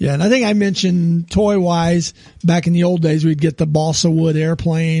 Yeah, and I think I mentioned toy-wise, back in the old days, we'd get the balsa wood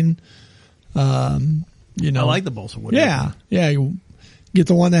airplane. I like the balsa wood. Yeah, yeah. You get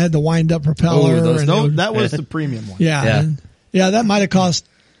the one that had the wind-up propeller. Oh, and it would- that was the premium one. yeah, that might have cost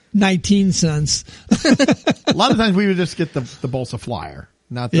 19 cents. A lot of times we would just get the balsa flyer,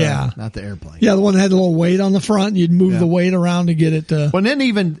 not the airplane. Yeah, the one that had a little weight on the front. You'd move Yeah. the weight around to get it to. But then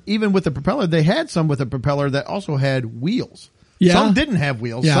even with the propeller, they had some with a propeller that also had wheels. Yeah. Some didn't have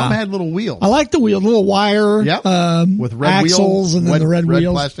wheels. Yeah. Some had little wheels. I like the wheel, little wire. Yep. With red axles wheel, and then the red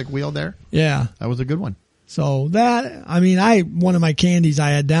wheels. plastic wheel there. Yeah. That was a good one. So one of my candies I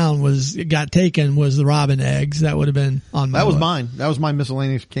had down it got taken was the robin eggs. That would have been on my That was list. mine. That was my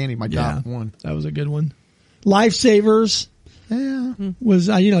miscellaneous candy, my Yeah. top one. That was a good one. Lifesavers Yeah. was,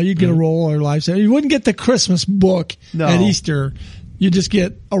 you'd get a roll or Lifesaver. You wouldn't get the Christmas book No. at Easter. You just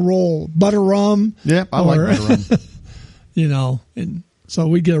get a roll, butter rum. Yep, I like butter rum. And so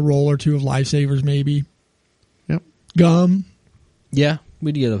we'd get a roll or two of Lifesavers maybe. Yep. Gum. Yeah,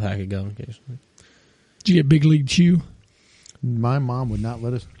 we'd get a pack of gum occasionally. Did you get Big League Chew? My mom would not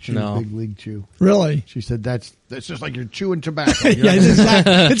let us chew No. Big League Chew. Really? She said that's just like you're chewing tobacco. Yeah,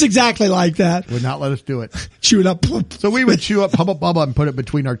 it's exactly like that. Would not let us do it. Chew it up. So we would chew up Hubba Bubba and put it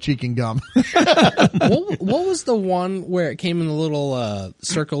between our cheek and gum. what was the one where it came in a little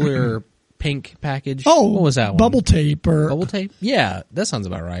circular pink package? Oh, what was that one? Bubble tape or Bubble tape? Yeah, that sounds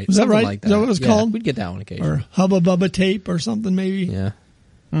about right. Was that Something right? Like that. Is that what it was Yeah, called? We'd get that one occasionally. or Hubba Bubba tape or something maybe. Yeah.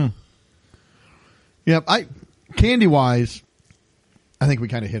 Yep. Candy wise, I think we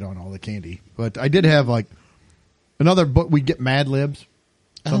kind of hit on all the candy, but I did have like another book. We get Mad Libs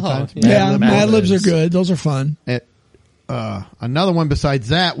sometimes. Yeah, Mad Libs Libs are good. Those are fun. Another one besides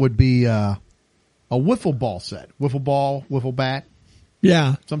that would be a wiffle ball set. Wiffle ball, wiffle bat.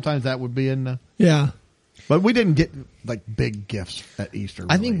 Yeah, Sometimes that would be in the, yeah. but we didn't get like big gifts at Easter.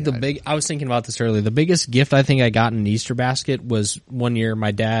 I really. think I was thinking about this earlier. The biggest gift I think I got in an Easter basket was one year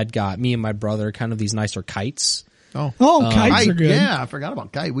my dad got me and my brother kind of these nicer kites. Oh, Kites are good. Yeah, I forgot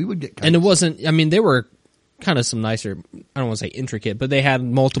about kite. We would get kites. And it wasn't, they were kind of some nicer, I don't want to say intricate, but they had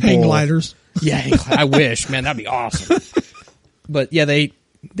multiple. Hang gliders. Yeah, I wish, man, that'd be awesome. But yeah, they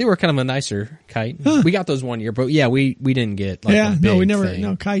were kind of a nicer kite. Huh. We got those one year, but yeah, we didn't get like Yeah, a no, we big never. thing.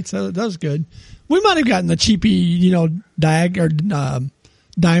 No kites. That was good. We might have gotten the cheapy,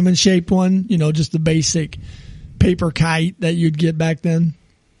 diamond shaped one. Just the basic paper kite that you'd get back then.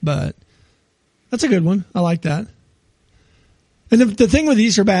 But that's a good one. I like that. And the thing with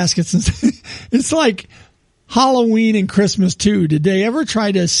Easter baskets is it's like Halloween and Christmas too. Did they ever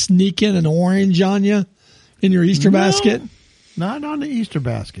try to sneak in an orange on you in your Easter basket? Not on the Easter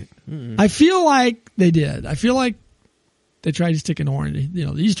basket. I feel like they did. I feel like they tried to stick an orange.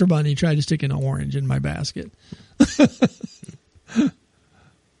 The Easter Bunny tried to stick an orange in my basket.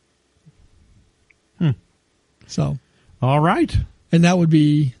 So, All right. and that would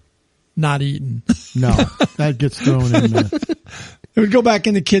be not eaten. No, that gets thrown in there. It would go back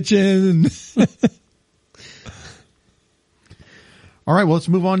in the kitchen. All right, well, let's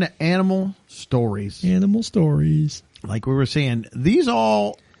move on to animal stories. Animal stories. Like we were saying,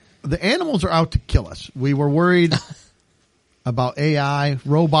 the animals are out to kill us. We were worried about AI,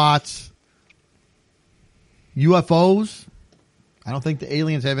 robots, UFOs. I don't think the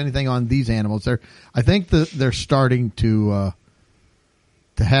aliens have anything on these animals. I think they're starting to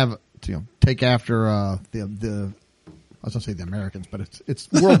have take after the. I was going to say the Americans, but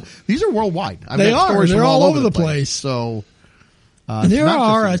it's world. These are worldwide. They are. stories They're from all over the place. So There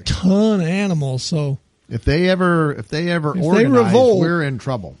are a ton of animals. So if they ever organize, revolt, we're in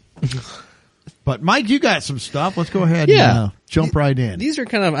trouble. But Mike, you got some stuff. Let's go ahead Yeah. and jump right in. These are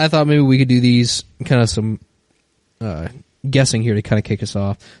kind of, I thought maybe we could do these kind of some guessing here to kind of kick us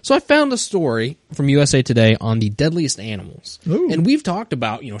off. So I found a story from USA Today on the deadliest animals. Ooh. And we've talked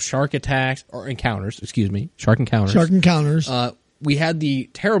about, shark attacks or encounters, shark encounters. Shark encounters. We had the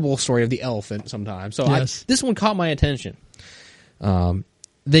terrible story of the elephant sometimes. So Yes. this one caught my attention. I'm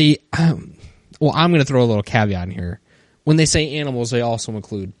going to throw a little caveat in here. When they say animals, they also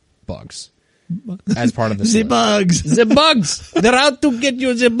include bugs as part of this. The bugs. The bugs. They're out to get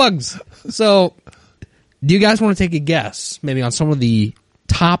you, the bugs. So, do you guys want to take a guess, maybe on some of the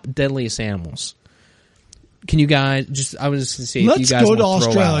top deadliest animals? Can you guys I was just going to see if you Let's guys go to want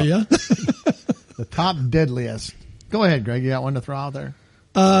to throw Australia. The top deadliest. Go ahead, Greg. You got one to throw out there?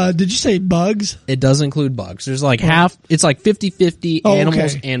 Did you say bugs? It does include bugs. There's like it's like 50-50 Oh,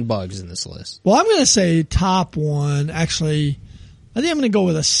 animals okay. and bugs in this list. Well, I'm going to say top one. Actually, I think I'm going to go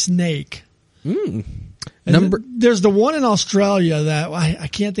with a snake. And there's the one in Australia that I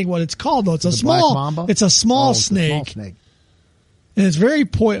can't think what it's called though. It's a The small. black mamba? It's a small It's a snake, small snake. and it's very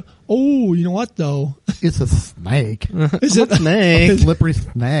Oh, you know what though? It's a snake. Is it? Snake. Slippery I'm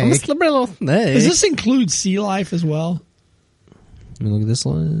a snake. slippery little snake. Does this include sea life as well? Let me look at this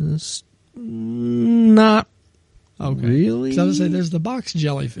list. Not Okay. really. 'Cause I was gonna say there's the box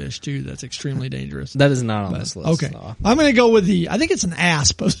jellyfish too. That's extremely dangerous. That is not on this list. Okay, No. I'm going to go with I think it's an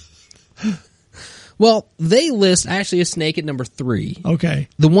asp. Well, they list actually a snake at number 3. Okay.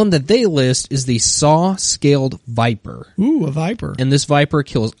 The one that they list is the saw-scaled viper. Ooh, a viper. And this viper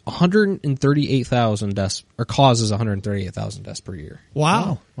kills 138,000 deaths, or causes 138,000 deaths per year.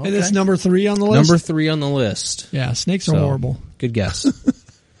 Wow. Okay. And it's number 3 on the list. Number 3 on the list. Yeah, snakes are So, horrible. Good guess.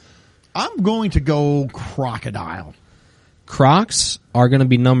 I'm going to go crocodile. Crocs are going to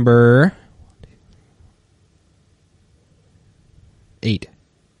be number 8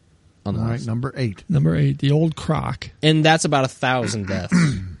 on the All right, list. number 8. Number 8, the old croc. And that's about 1,000 deaths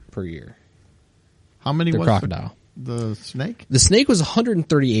per year. How many The was crocodile. the snake? The snake was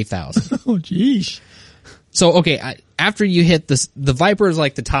 138,000. Oh, geez. So, okay, after you hit the viper is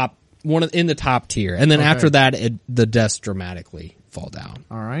like the top one in the top tier, and then Okay. after that, the deaths dramatically fall down.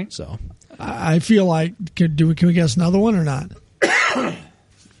 All right. So, I feel like can we guess another one or not?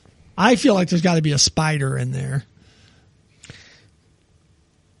 I feel like there's got to be a spider in there.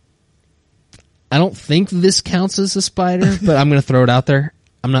 I don't think this counts as a spider, but I'm going to throw it out there.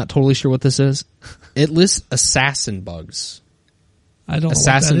 I'm not totally sure what this is. It lists assassin bugs. I don't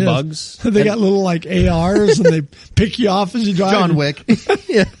Assassin know what that is. bugs. They got little like ARs and they pick you off as you drive. John Wick.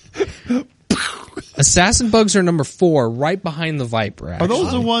 Yeah. Assassin bugs are number 4, right behind the viper. Are Actually.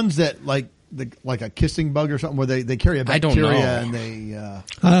 those the ones that like a kissing bug or something where they carry a I don't know. bacteria and they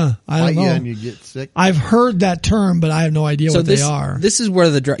I bite don't you know. and you get sick? I've heard that term, but I have no idea what they are. This is where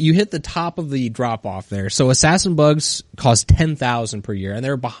you hit the top of the drop off there. So assassin bugs cost 10,000 per year, and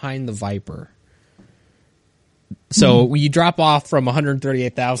they're behind the viper. So when you drop off from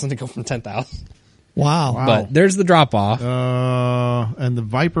 138,000 to go from 10,000. Wow. Wow. But there's the drop off. And the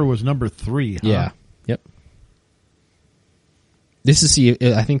viper was number 3. Huh? Yeah. Yep.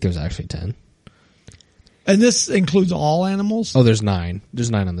 I think there's actually 10. And this includes all animals? Oh, there's 9. There's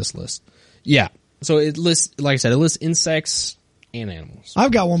 9 on this list. Yeah. So it lists, like I said, it lists insects and animals.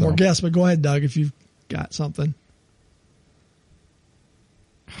 I've got one So- more guess, but go ahead, Doug, if you've got something.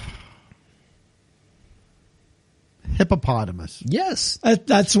 Hippopotamus. Yes.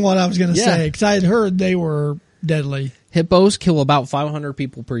 That's what I was going to Yeah. say, because I had heard they were deadly. Hippos kill about 500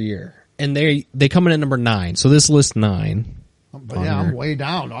 people per year. And they come in at number 9. So this lists 9. But On yeah, I'm here. way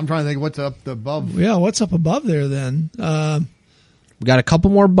down. I'm trying to think what's up above. Yeah, what's up above there then? We got a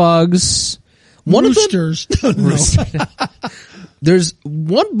couple more bugs. One Roosters. of them, there's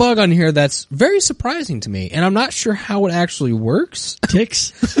one bug on here that's very surprising to me, and I'm not sure how it actually works.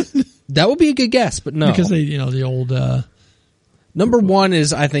 Ticks. That would be a good guess, but no. Because they, the old, Number 1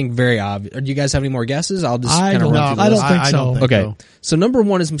 is, I think, very obvious. Do you guys have any more guesses? I'll just I kind of don't run know. through the I list. don't think so. Okay, so number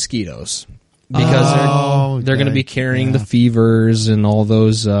 1 is mosquitoes. Because they're going to okay. be carrying the fevers and all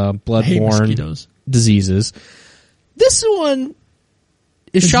those hate bloodborne mosquitoes. diseases. This one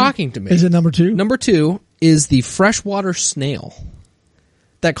is shocking to me. Is it number 2? Number 2 is the freshwater snail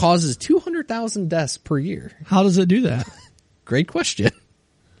that causes 200,000 deaths per year. How does it do that? Great question.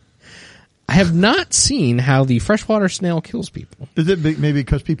 I have not seen how the freshwater snail kills people. Is it maybe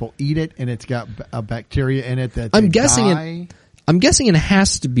because people eat it and it's got a bacteria in it that I'm they guessing die? I'm guessing it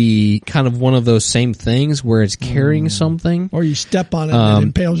has to be kind of one of those same things where it's carrying something. Or you step on it and it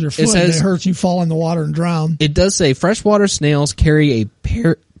impales your foot and it hurts, you fall in the water and drown. It does say freshwater snails carry a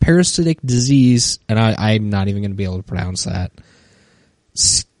parasitic disease, and I'm not even going to be able to pronounce that.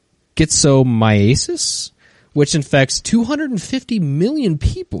 Schistomiasis, which infects 250 million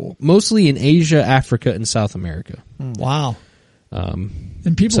people, mostly in Asia, Africa, and South America. Wow.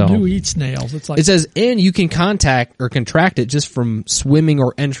 And people do eat snails. It's like it says, and you can contact or contract it just from swimming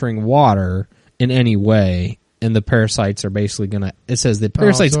or entering water in any way. And the parasites are basically gonna. It says the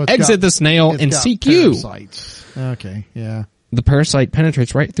parasites exit the snail and seek parasites. You. Okay, yeah. The parasite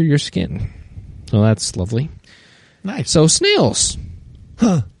penetrates right through your skin, so that's lovely. Nice. So snails,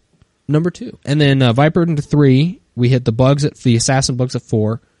 number 2, and then viper into 3. We hit the assassin bugs at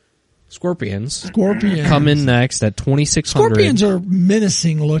 4. Scorpions come in next at 2,600. Scorpions are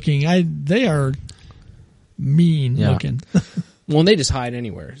menacing looking. They are mean looking. Well, they just hide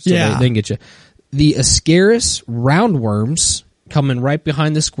anywhere, so they can get you. The Ascaris roundworms coming right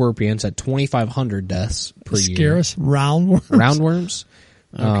behind the scorpions at 2,500 deaths per year. Ascaris roundworms? Roundworms.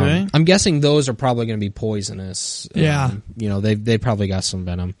 Okay. I'm guessing those are probably going to be poisonous. Yeah. They probably got some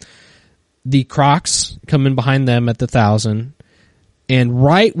venom. The crocs come in behind them at 1,000. And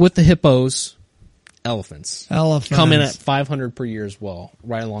right with the hippos, elephants. Come in at 500 per year as well,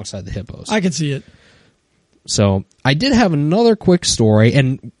 right alongside the hippos. I can see it. So I did have another quick story,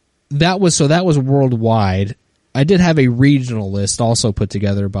 and that was worldwide. I did have a regional list also put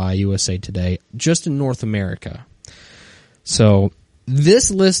together by USA Today, just in North America. So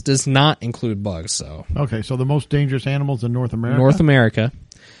this list does not include bugs, though. Okay, so the most dangerous animals in North America? North America.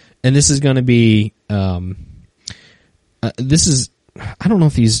 And this is going to be, I don't know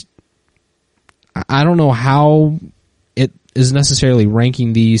if I don't know how it is necessarily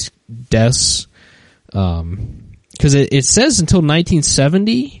ranking these deaths, because it says until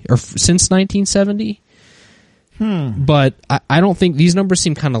 1970 or since 1970. But I don't think these numbers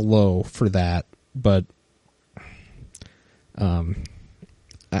seem kind of low for that. But I'm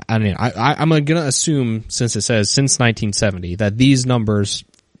going to assume, since it says since 1970, that these numbers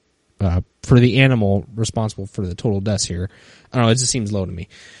for the animal responsible for the total deaths here, I don't know, it just seems low to me.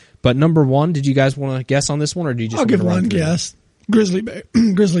 But number 1, did you guys want to guess on this one, or do you just? I'll give one guess. Grizzly bear.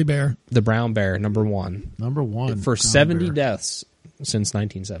 Grizzly bear. The brown bear, number 1. Number 1 for 70 deaths since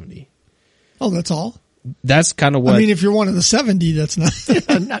 1970. Oh, that's all. That's kind of what. I mean, if you're one of the 70, that's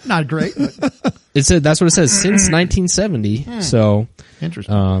not not great. It said that's what it says since 1970. So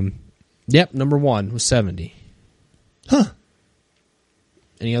interesting. Yep, number 1 was 70. Huh.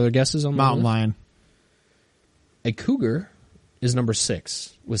 Any other guesses on mountain lion? A cougar is number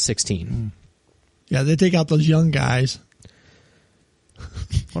 6 with 16. Yeah, they take out those young guys.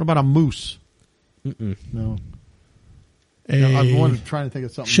 What about a moose? No. I'm trying to think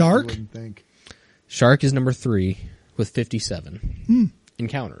of something. Shark? I wouldn't think. Shark is number 3 with 57.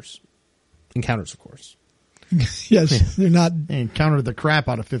 Encounters, of course. Yes, they're not. They encountered the crap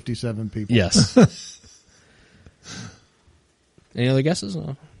out of 57 people. Yes. Any other guesses?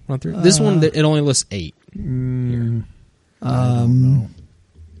 I'll run through. This one, it only lists 8. Here. Let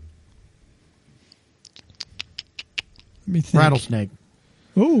me think. Rattlesnake.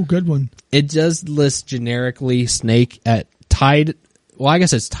 Oh, good one. It does list generically snake at tied. Well, I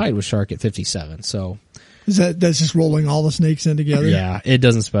guess it's tied with shark at 57. So that's just rolling all the snakes in together? Yeah, it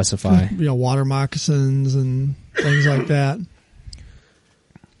doesn't specify. Water moccasins and things like that.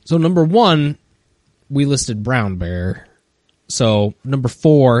 So number 1, we listed brown bear. So number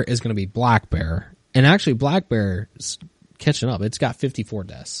 4 is going to be black bear, and actually black bear is catching up. It's got 54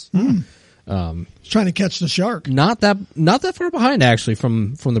 deaths. It's trying to catch the shark. Not that far behind actually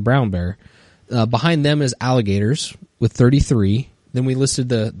from the brown bear. Behind them is alligators with 33. Then we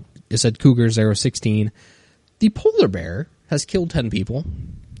listed it said cougars there with 16. The polar bear has killed 10 people,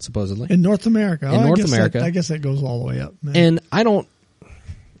 supposedly. In North America. America. I guess that goes all the way up. Man. And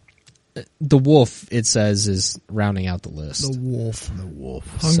the wolf, it says, is rounding out the list. The wolf.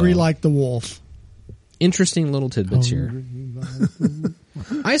 So, Hungry like the wolf. Interesting little tidbits here.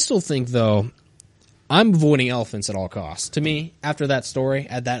 I still think, though, I'm avoiding elephants at all costs. To me, after that story,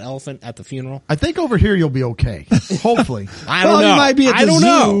 at that elephant at the funeral. I think over here you'll be okay. Hopefully. I don't know. You might be at the zoo.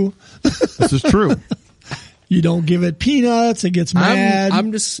 Know. This is true. You don't give it peanuts, it gets mad.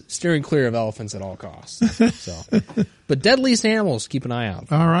 I'm just steering clear of elephants at all costs. So, but deadliest animals, keep an eye out.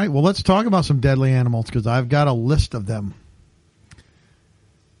 All right. Well, let's talk about some deadly animals because I've got a list of them.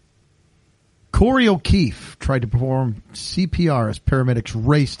 Corey O'Keefe tried to perform CPR as paramedics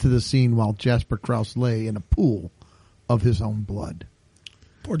raced to the scene while Jasper Krause lay in a pool of his own blood.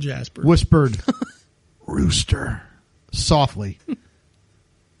 Poor Jasper. Whispered, "Rooster," softly.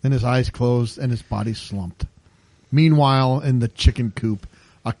 Then his eyes closed and his body slumped. Meanwhile, in the chicken coop,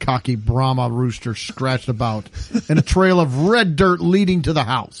 a cocky Brahma rooster scratched about in a trail of red dirt leading to the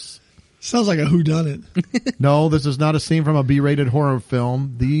house. Sounds like a whodunit. No, this is not a scene from a B-rated horror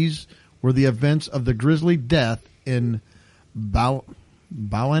film. These were the events of the grisly death in Ballinasloe.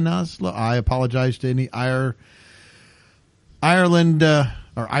 I apologize to any Ireland, or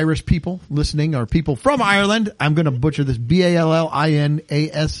Irish people listening, or people from Ireland, I'm going to butcher this.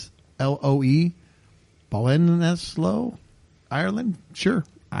 Ballinasloe. Ballinasloe? Ireland? Sure.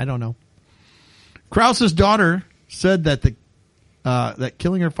 I don't know. Krause's daughter said that that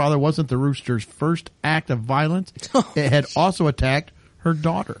killing her father wasn't the rooster's first act of violence. It had also attacked her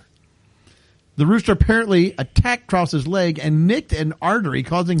daughter. The rooster apparently attacked Krause's leg and nicked an artery,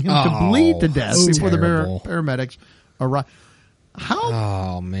 causing him to bleed to death before terrible. the paramedics arrived.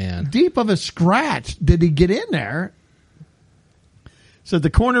 How deep of a scratch did he get in there? So the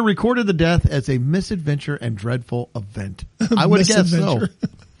coroner recorded the death as a misadventure and dreadful event. I would guess so.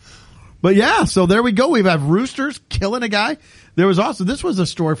 But yeah, so there we go. We've had roosters killing a guy. There was also, this was a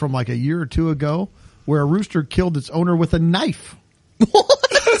story from like a year or two ago where a rooster killed its owner with a knife. What?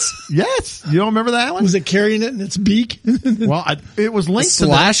 Yes. You don't remember that one? Was it carrying it in its beak? Well, it was linked to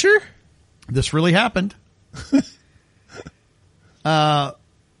slasher? This really happened. Says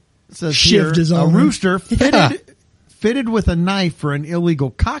Shivved his a owner. rooster fitted with a knife for an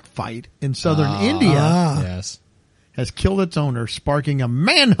illegal cockfight in southern India Yes. has killed its owner, sparking a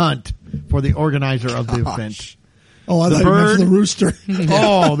manhunt for the organizer of the event. Oh, I The thought you meant bird- for the rooster.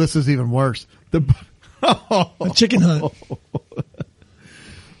 Oh, this is even worse. A chicken hunt.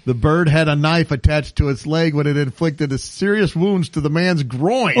 The bird had a knife attached to its leg when it inflicted serious wounds to the man's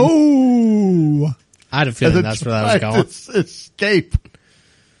groin. Oh, I had a as feeling it that's where that was tried going. to escape.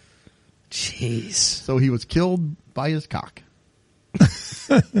 Jeez. So he was killed by his cock,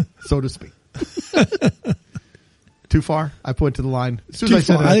 so to speak. Too far? I pointed to the line. As soon as Too I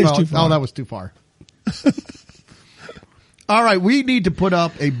said far. it, I think I it's felt, too far. oh, that was too far. All right, we need to put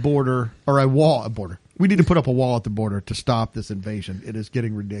up a border or a border. We need to put up a wall at the border to stop this invasion. It is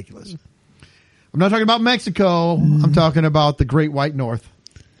getting ridiculous. I'm not talking about Mexico. I'm talking about the Great White North,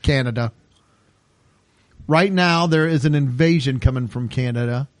 Canada. Right now, there is an invasion coming from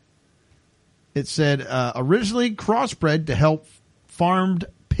Canada. It said originally crossbred to help farmed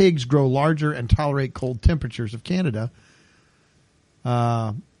pigs grow larger and tolerate cold temperatures of Canada.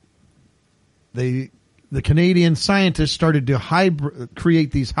 The Canadian scientists started to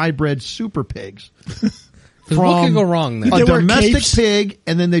create these hybrid super pigs. 'Cause what could go wrong there? A They wear domestic capes? pig,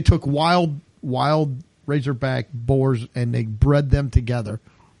 and then they took wild razorback boars and they bred them together.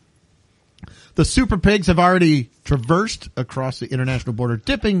 The super pigs have already traversed across the international border,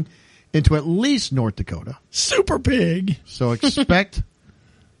 dipping into at least North Dakota. super pig. So expect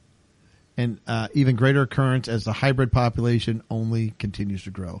an even greater occurrence as the hybrid population only continues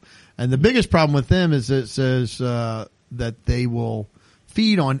to grow. And the biggest problem with them is it says that they will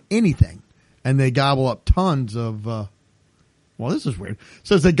feed on anything, and they gobble up tons of. Well, this is weird. It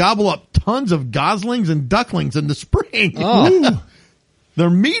says they gobble up tons of goslings and ducklings in the spring. Oh. They're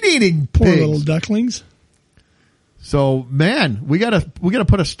meat-eating Poor pigs. little ducklings. So, man, we gotta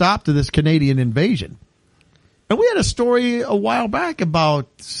put a stop to this Canadian invasion. And we had a story a while back about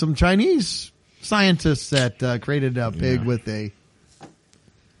some Chinese scientists that created a pig with a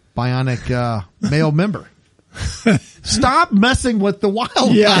bionic male member. Stop messing with the wild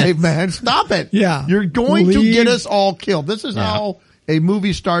guy, man. Stop it. Yeah. You're going to Leave- get us all killed. This is how a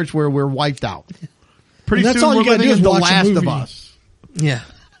movie starts where we're wiped out. Pretty And that's soon all you we're gotta living do is in The watch a Last of movie. Us. Yeah.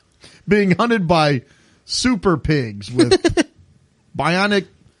 Being hunted by super pigs with bionic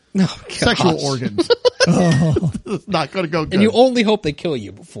Oh, sexual gosh. organs. It's not going to go good. And you only hope they kill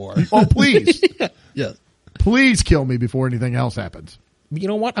you before. Oh, please. Yeah. Please kill me before anything else happens. You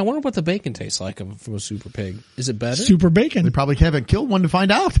know what? I wonder what the bacon tastes like from a super pig. Is it better? Super bacon. They probably haven't killed one to find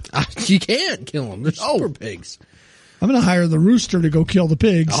out. You can't kill them. They're Oh. super pigs. I'm going to hire the rooster to go kill the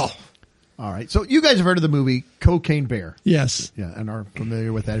pigs. Oh. All right. So you guys have heard of the movie Cocaine Bear. Yes. Yeah, and are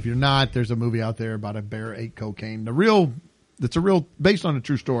familiar with that. If you're not, there's a movie out there about a bear ate cocaine. Based on a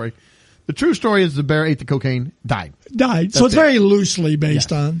true story. The true story is the bear ate the cocaine, died. Died. So That's it's it. very loosely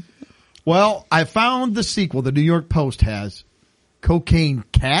based on. Well, I found the sequel. The New York Post has Cocaine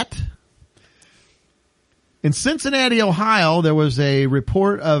Cat. In Cincinnati, Ohio, there was a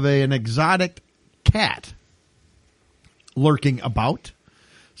report of an exotic cat lurking about.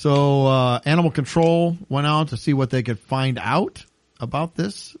 So Animal Control went out to see what they could find out about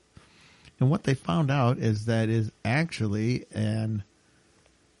this. And what they found out is that is actually an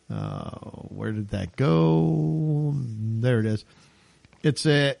where did that go? There it is. It's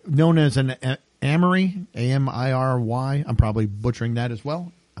known as an Amiri, A-M-I-R-Y. I'm probably butchering that as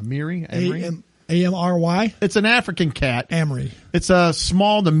well. Amiri. A-M-R-Y. It's an African cat. Amory. It's a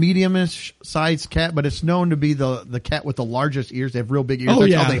small to medium-ish sized cat, but it's known to be the cat with the largest ears. They have real big ears. Oh,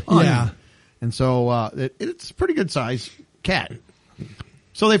 That's yeah, how they hunt. yeah. And so it's a pretty good sized cat.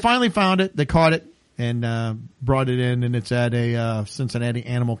 So they finally found it. They caught it, and brought it in, and it's at a Cincinnati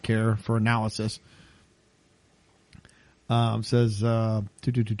Animal Care for analysis. Says, our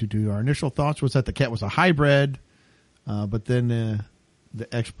initial thoughts was that the cat was a hybrid, but then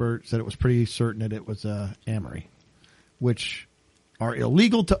the expert said it was pretty certain that it was a Amory, which are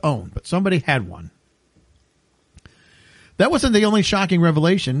illegal to own, but somebody had one. That wasn't the only shocking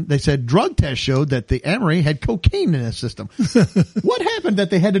revelation. They said drug tests showed that the Amory had cocaine in his system. What happened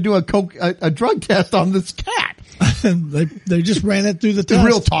that they had to do a drug test on this cat? they just ran it through the test.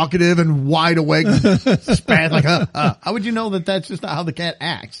 Real talkative and wide awake, spaz like, how would you know that that's just not how the cat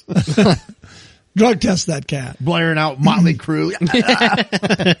acts? Drug test that cat. Blaring out Motley Crue,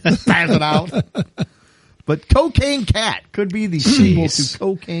 spazzing out. But Cocaine Cat could be the sequel to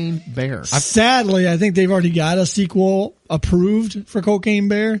Cocaine Bear. Sadly, I think they've already got a sequel approved for Cocaine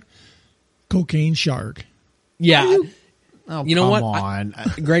Bear. Cocaine Shark. Yeah. Oh, you know what? On.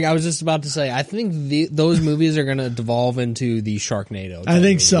 Greg, I was just about to say, I think those movies are going to devolve into the Sharknado. I think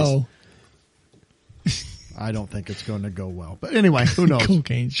movies. so. I don't think it's going to go well. But anyway, who knows?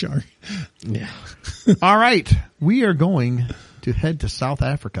 Cocaine Shark. Yeah. All right. We are going to head to South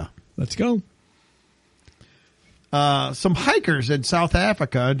Africa. Let's go. Some hikers in South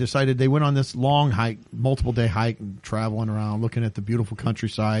Africa decided they went on this long hike, multiple day hike, and traveling around, looking at the beautiful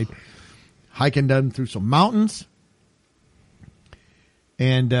countryside, hiking down through some mountains.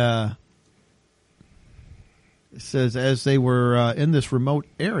 And it says as they were in this remote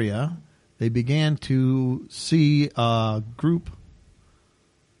area, they began to see a group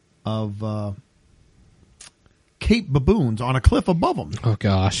of Cape baboons on a cliff above them. Oh,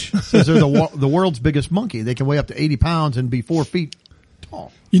 gosh. Says they're the world's biggest monkey. They can weigh up to 80 pounds and be 4 feet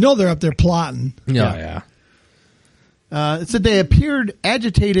tall. You know they're up there plotting. Yeah. It said they appeared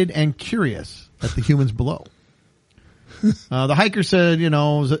agitated and curious at the humans below. The hiker said,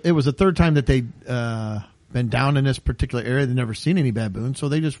 it was the third time that they'd been down in this particular area. They'd never seen any baboons, so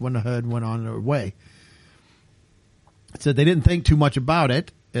they just went ahead and went on their way. It said they didn't think too much about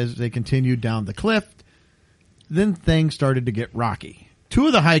it as they continued down the cliff. Then things started to get rocky. Two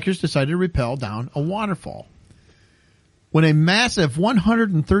of the hikers decided to rappel down a waterfall. When a massive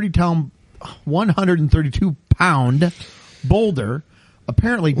 132-pound boulder,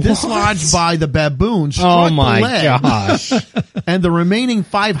 apparently dislodged by the baboon, struck the ledge. Gosh. And the remaining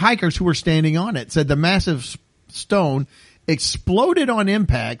 5 hikers who were standing on it said the massive stone exploded on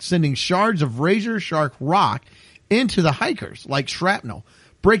impact, sending shards of razor sharp rock into the hikers like shrapnel,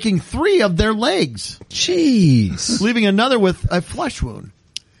 breaking 3 of their legs. Jeez. Leaving another with a flesh wound.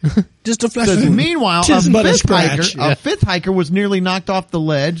 Just a flesh wound. Meanwhile, a fifth hiker was nearly knocked off the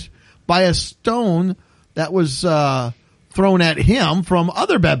ledge by a stone that was thrown at him from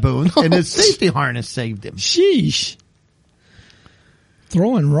other baboons, and his safety harness saved him. Sheesh.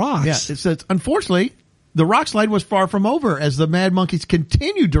 Throwing rocks. Yeah, it says, unfortunately, the rock slide was far from over as the mad monkeys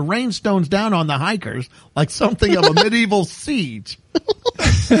continued to rain stones down on the hikers like something of a medieval siege,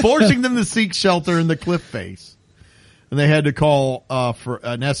 forcing them to seek shelter in the cliff face. And they had to call for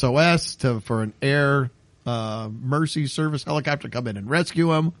an SOS for an air mercy service helicopter to come in and rescue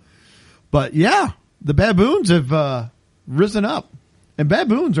them. But yeah, the baboons have risen up, and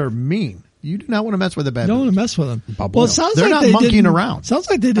baboons are mean. You do not want to mess with a baboon. You don't want to mess with them. Well, it sounds they're like not monkeying around. Sounds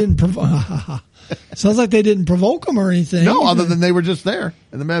like they didn't provoke. Sounds like they didn't provoke them or anything. No, other than they were just there,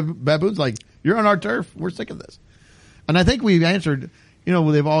 and the baboon's like, "You're on our turf. We're sick of this." And I think we've answered.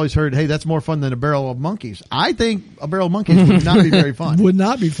 They've always heard, "Hey, that's more fun than a barrel of monkeys." I think a barrel of monkeys would not be very fun. Would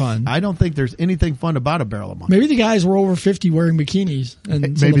not be fun. I don't think there's anything fun about a barrel of monkeys. Maybe the guys were over 50 wearing bikinis,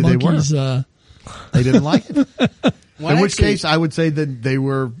 and so maybe the monkeys, they were. They didn't like it. Well, in which case, I would say that they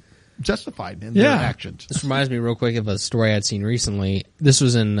were justified in their actions. This reminds me real quick of a story I'd seen recently. This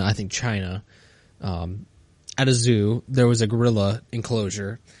was in, I think, China. At a zoo, there was a gorilla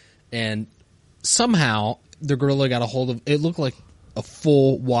enclosure, and somehow the gorilla got a hold of, it looked like a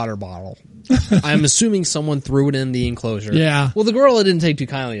full water bottle. I'm assuming someone threw it in the enclosure. Yeah. Well, the gorilla didn't take too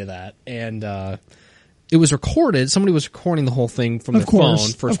kindly to that, and it was recorded. Somebody was recording the whole thing from their phone,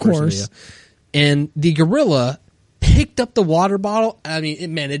 first person video. And the gorilla picked up the water bottle. I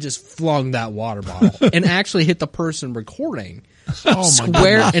mean, it just flung that water bottle and actually hit the person recording.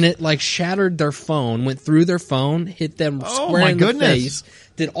 Square, and it shattered their phone, went through their phone, hit them square in the face,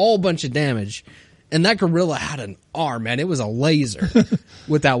 did all bunch of damage. And that gorilla had an arm, man. It was a laser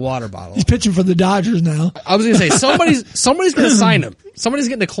with that water bottle. He's pitching for the Dodgers now. I was going to say, somebody's going to sign him. Somebody's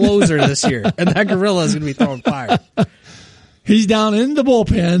getting a closer this year, and that gorilla is going to be throwing fire. He's down in the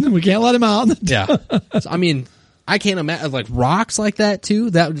bullpen. We can't let him out. Yeah. So, I mean, I can't imagine, rocks like that, too.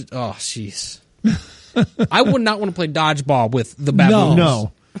 That would, oh, jeez. I would not want to play dodgeball with the baboons.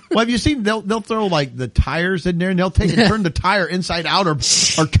 No. Well, have you seen they'll throw like the tires in there and they'll take and turn the tire inside out or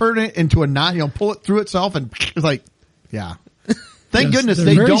turn it into a knot, pull it through itself and it's like, yeah. Thank goodness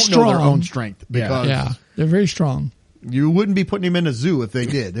they don't know their own strength because they're very strong. You wouldn't be putting him in a zoo if they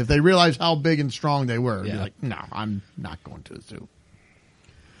did. If they realized how big and strong they were, you're like, no, I'm not going to the zoo.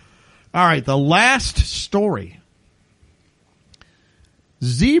 All right, the last story.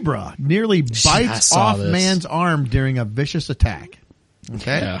 Zebra nearly bites off man's arm during a vicious attack.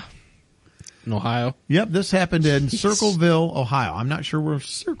 Okay. Yeah. In Ohio? Yep, this happened in Circleville, Ohio. I'm not sure where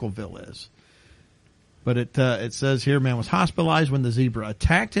Circleville is. But it says here, man was hospitalized when the zebra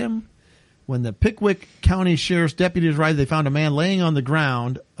attacked him. When the Pickwick County Sheriff's deputies arrived, they found a man laying on the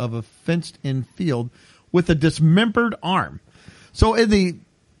ground of a fenced-in field with a dismembered arm. So in the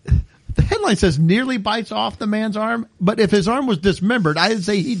headline says nearly bites off the man's arm, but if his arm was dismembered, I'd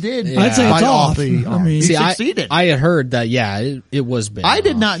say he did. Yeah. I'd say it's bite off off. the arm. He succeeded. I had heard that, it was bitten I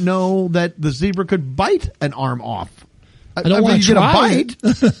did off. not know that the zebra could bite an arm off. I don't want to try it,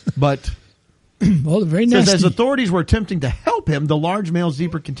 but well, they're very says nasty. as authorities were attempting to help him, the large male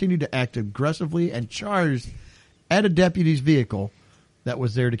zebra continued to act aggressively and charged at a deputy's vehicle that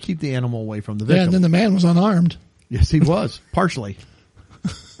was there to keep the animal away from the victim. Yeah, and then the man was unarmed. Yes, he was, partially.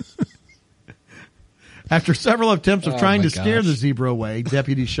 After several attempts of trying to scare the zebra away,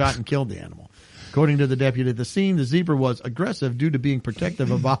 deputies shot and killed the animal. According to the deputy at the scene, the zebra was aggressive due to being protective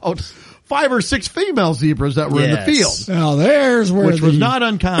of about 5 or 6 female zebras that were in the field. Now there's where Which was not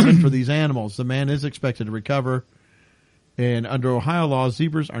uncommon for these animals. The man is expected to recover. And under Ohio law,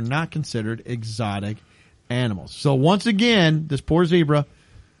 zebras are not considered exotic animals. So once again, this poor zebra,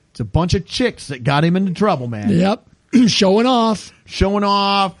 it's a bunch of chicks that got him into trouble, man. Yep. Showing off.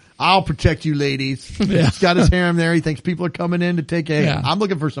 I'll protect you, ladies. He's got his harem there. He thinks people are coming in to take I'm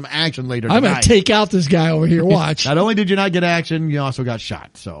looking for some action later tonight. I'm going to take out this guy over here. Watch. Not only did you not get action, you also got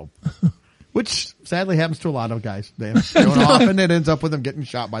shot. So, which sadly happens to a lot of guys. They going off and it ends up with them getting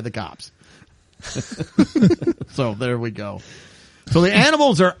shot by the cops. So there we go. So the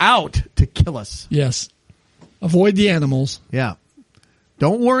animals are out to kill us. Yes. Avoid the animals. Yeah.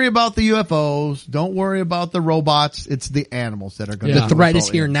 Don't worry about the UFOs. Don't worry about the robots. It's the animals that are going to. The threat is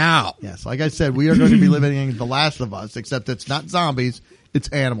here now. Yes, like I said, we are going to be living in The Last of Us, except it's not zombies. It's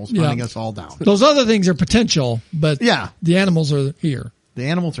animals hunting us all down. Those other things are potential, but the animals are here. The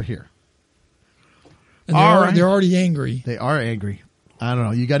animals are here. And they're already angry. They are angry. I don't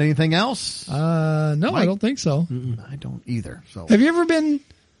know. You got anything else? No, Mike? I don't think so. I don't either. So, have you ever been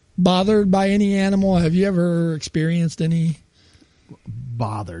bothered by any animal? Have you ever experienced any?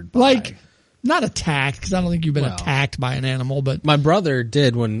 Bothered by. Like, not attacked, because I don't think you've been attacked by an animal, but my brother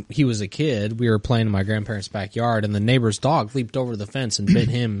did when he was a kid. We were playing in my grandparents' backyard, and the neighbor's dog leaped over the fence and bit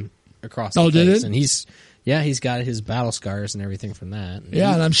him across the face. Did it? And he's got his battle scars and everything from that. And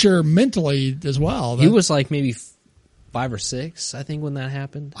and I'm sure mentally as well. He was like maybe 5 or 6, I think, when that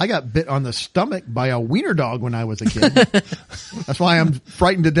happened. I got bit on the stomach by a wiener dog when I was a kid. That's why I'm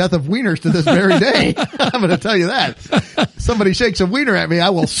frightened to death of wieners to this very day. I'm going to tell you that. Somebody shakes a wiener at me, I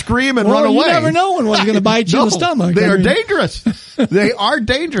will scream and run away. You never know when one's going to bite you in the stomach. They are dangerous. They are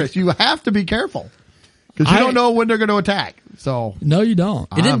dangerous. You have to be careful because you don't know when they're going to attack. So no, you don't.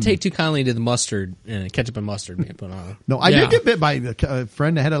 It didn't take too kindly to the mustard and ketchup and mustard being put on. No, I did get bit by a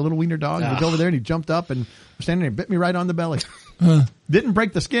friend that had a little wiener dog. He was over there and he jumped up and was standing there and bit me right on the belly. Didn't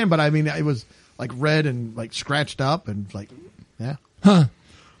break the skin, but I mean, it was like red and like scratched up and like, I'm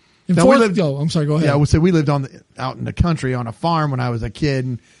sorry, go ahead. Yeah, we lived out in the country on a farm when I was a kid.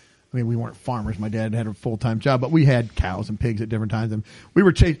 And, I mean, we weren't farmers. My dad had a full-time job, but we had cows and pigs at different times. And we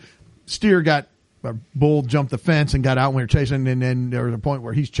were a bull jumped the fence and got out and we were chasing, and then there was a point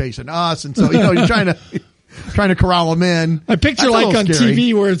where he's chasing us, and so you're trying to corral him in. I picture like on scary.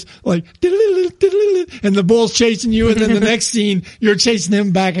 TV where it's like and the bull's chasing you, and then the next scene you're chasing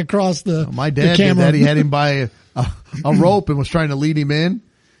him back across the my dad did that. He had him by a rope and was trying to lead him in,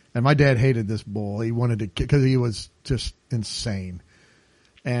 and my dad hated this bull. He wanted to because he was just insane,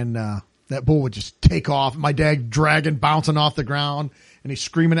 and that bull would just take off. My dad dragging, bouncing off the ground. And he's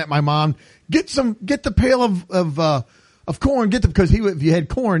screaming at my mom, get the pail of corn, because if you had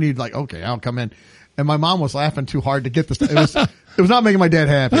corn, he'd like, okay, I'll come in. And my mom was laughing too hard to get the stuff. It was not making my dad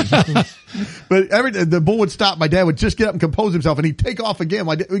happy. But the bull would stop. My dad would just get up and compose himself and he'd take off again.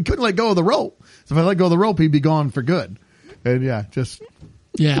 We couldn't let go of the rope. So if I let go of the rope, he'd be gone for good. And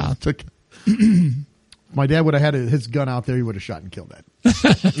took, my dad would have had his gun out there. He would have shot and killed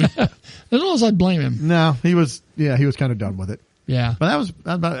that. As long as I'd blame him. No, he was kind of done with it. Yeah. But that was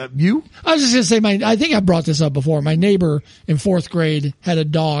about you? I was just going to say, I think I brought this up before. My neighbor in 4th grade had a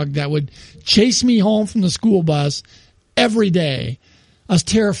dog that would chase me home from the school bus every day. I was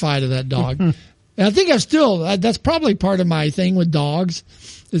terrified of that dog. And I think that's probably part of my thing with dogs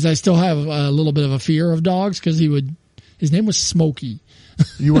is I still have a little bit of a fear of dogs because his name was Smokey.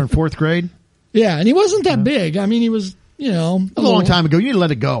 You were in 4th grade? Yeah. And he wasn't that big. I mean, he was, a long time ago. You need to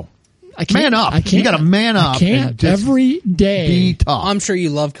let it go. I can't, man up. I can't. You got to man up. I can't. Every day. Be tough. I'm sure you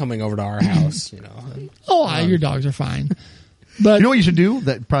love coming over to our house, Your dogs are fine. But you know what you should do?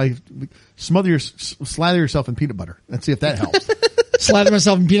 That probably slather yourself in peanut butter and see if that helps. Slather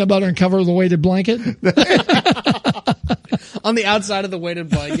myself in peanut butter and cover the weighted blanket. On the outside of the weighted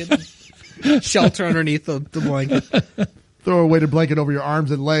blanket. Shelter underneath the blanket. Throw a weighted blanket over your arms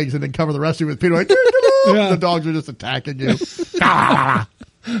and legs and then cover the rest of you with peanut butter. Yeah. The dogs are just attacking you.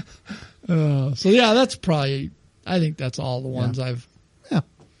 So yeah, that's probably, I think that's all the ones I've. Yeah.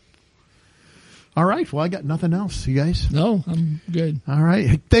 All right. Well, I got nothing else, you guys. No, I'm good. All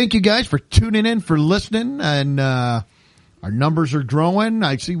right. Thank you guys for tuning in, for listening, and our numbers are growing.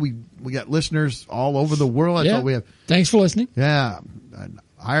 I see we got listeners all over the world. I thought we have. Thanks for listening. Yeah. And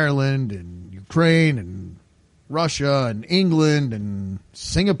Ireland and Ukraine and Russia and England and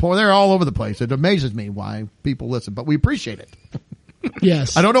Singapore. They're all over the place. It amazes me why people listen, but we appreciate it.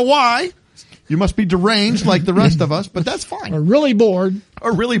 Yes. I don't know why. You must be deranged like the rest of us, but that's fine. Or really bored.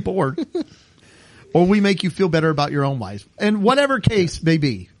 Or really bored. Or we make you feel better about your own lives. And whatever case may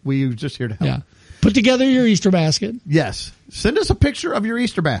be, we're just here to help. Yeah. Put together your Easter basket. Yes. Send us a picture of your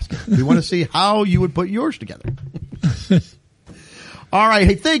Easter basket. We want to see how you would put yours together. All right.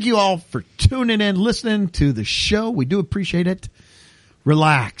 Hey, thank you all for tuning in, listening to the show. We do appreciate it.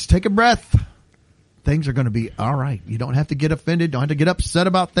 Relax. Take a breath. Things are going to be all right. You don't have to get offended. Don't have to get upset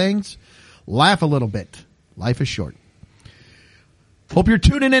about things. Laugh a little bit. Life is short. Hope you're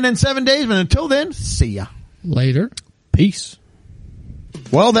tuning in 7 days. But until then, see ya. Later. Peace.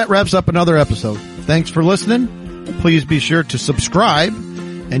 Well, that wraps up another episode. Thanks for listening. Please be sure to subscribe.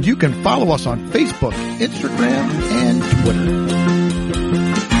 And you can follow us on Facebook, Instagram, and Twitter.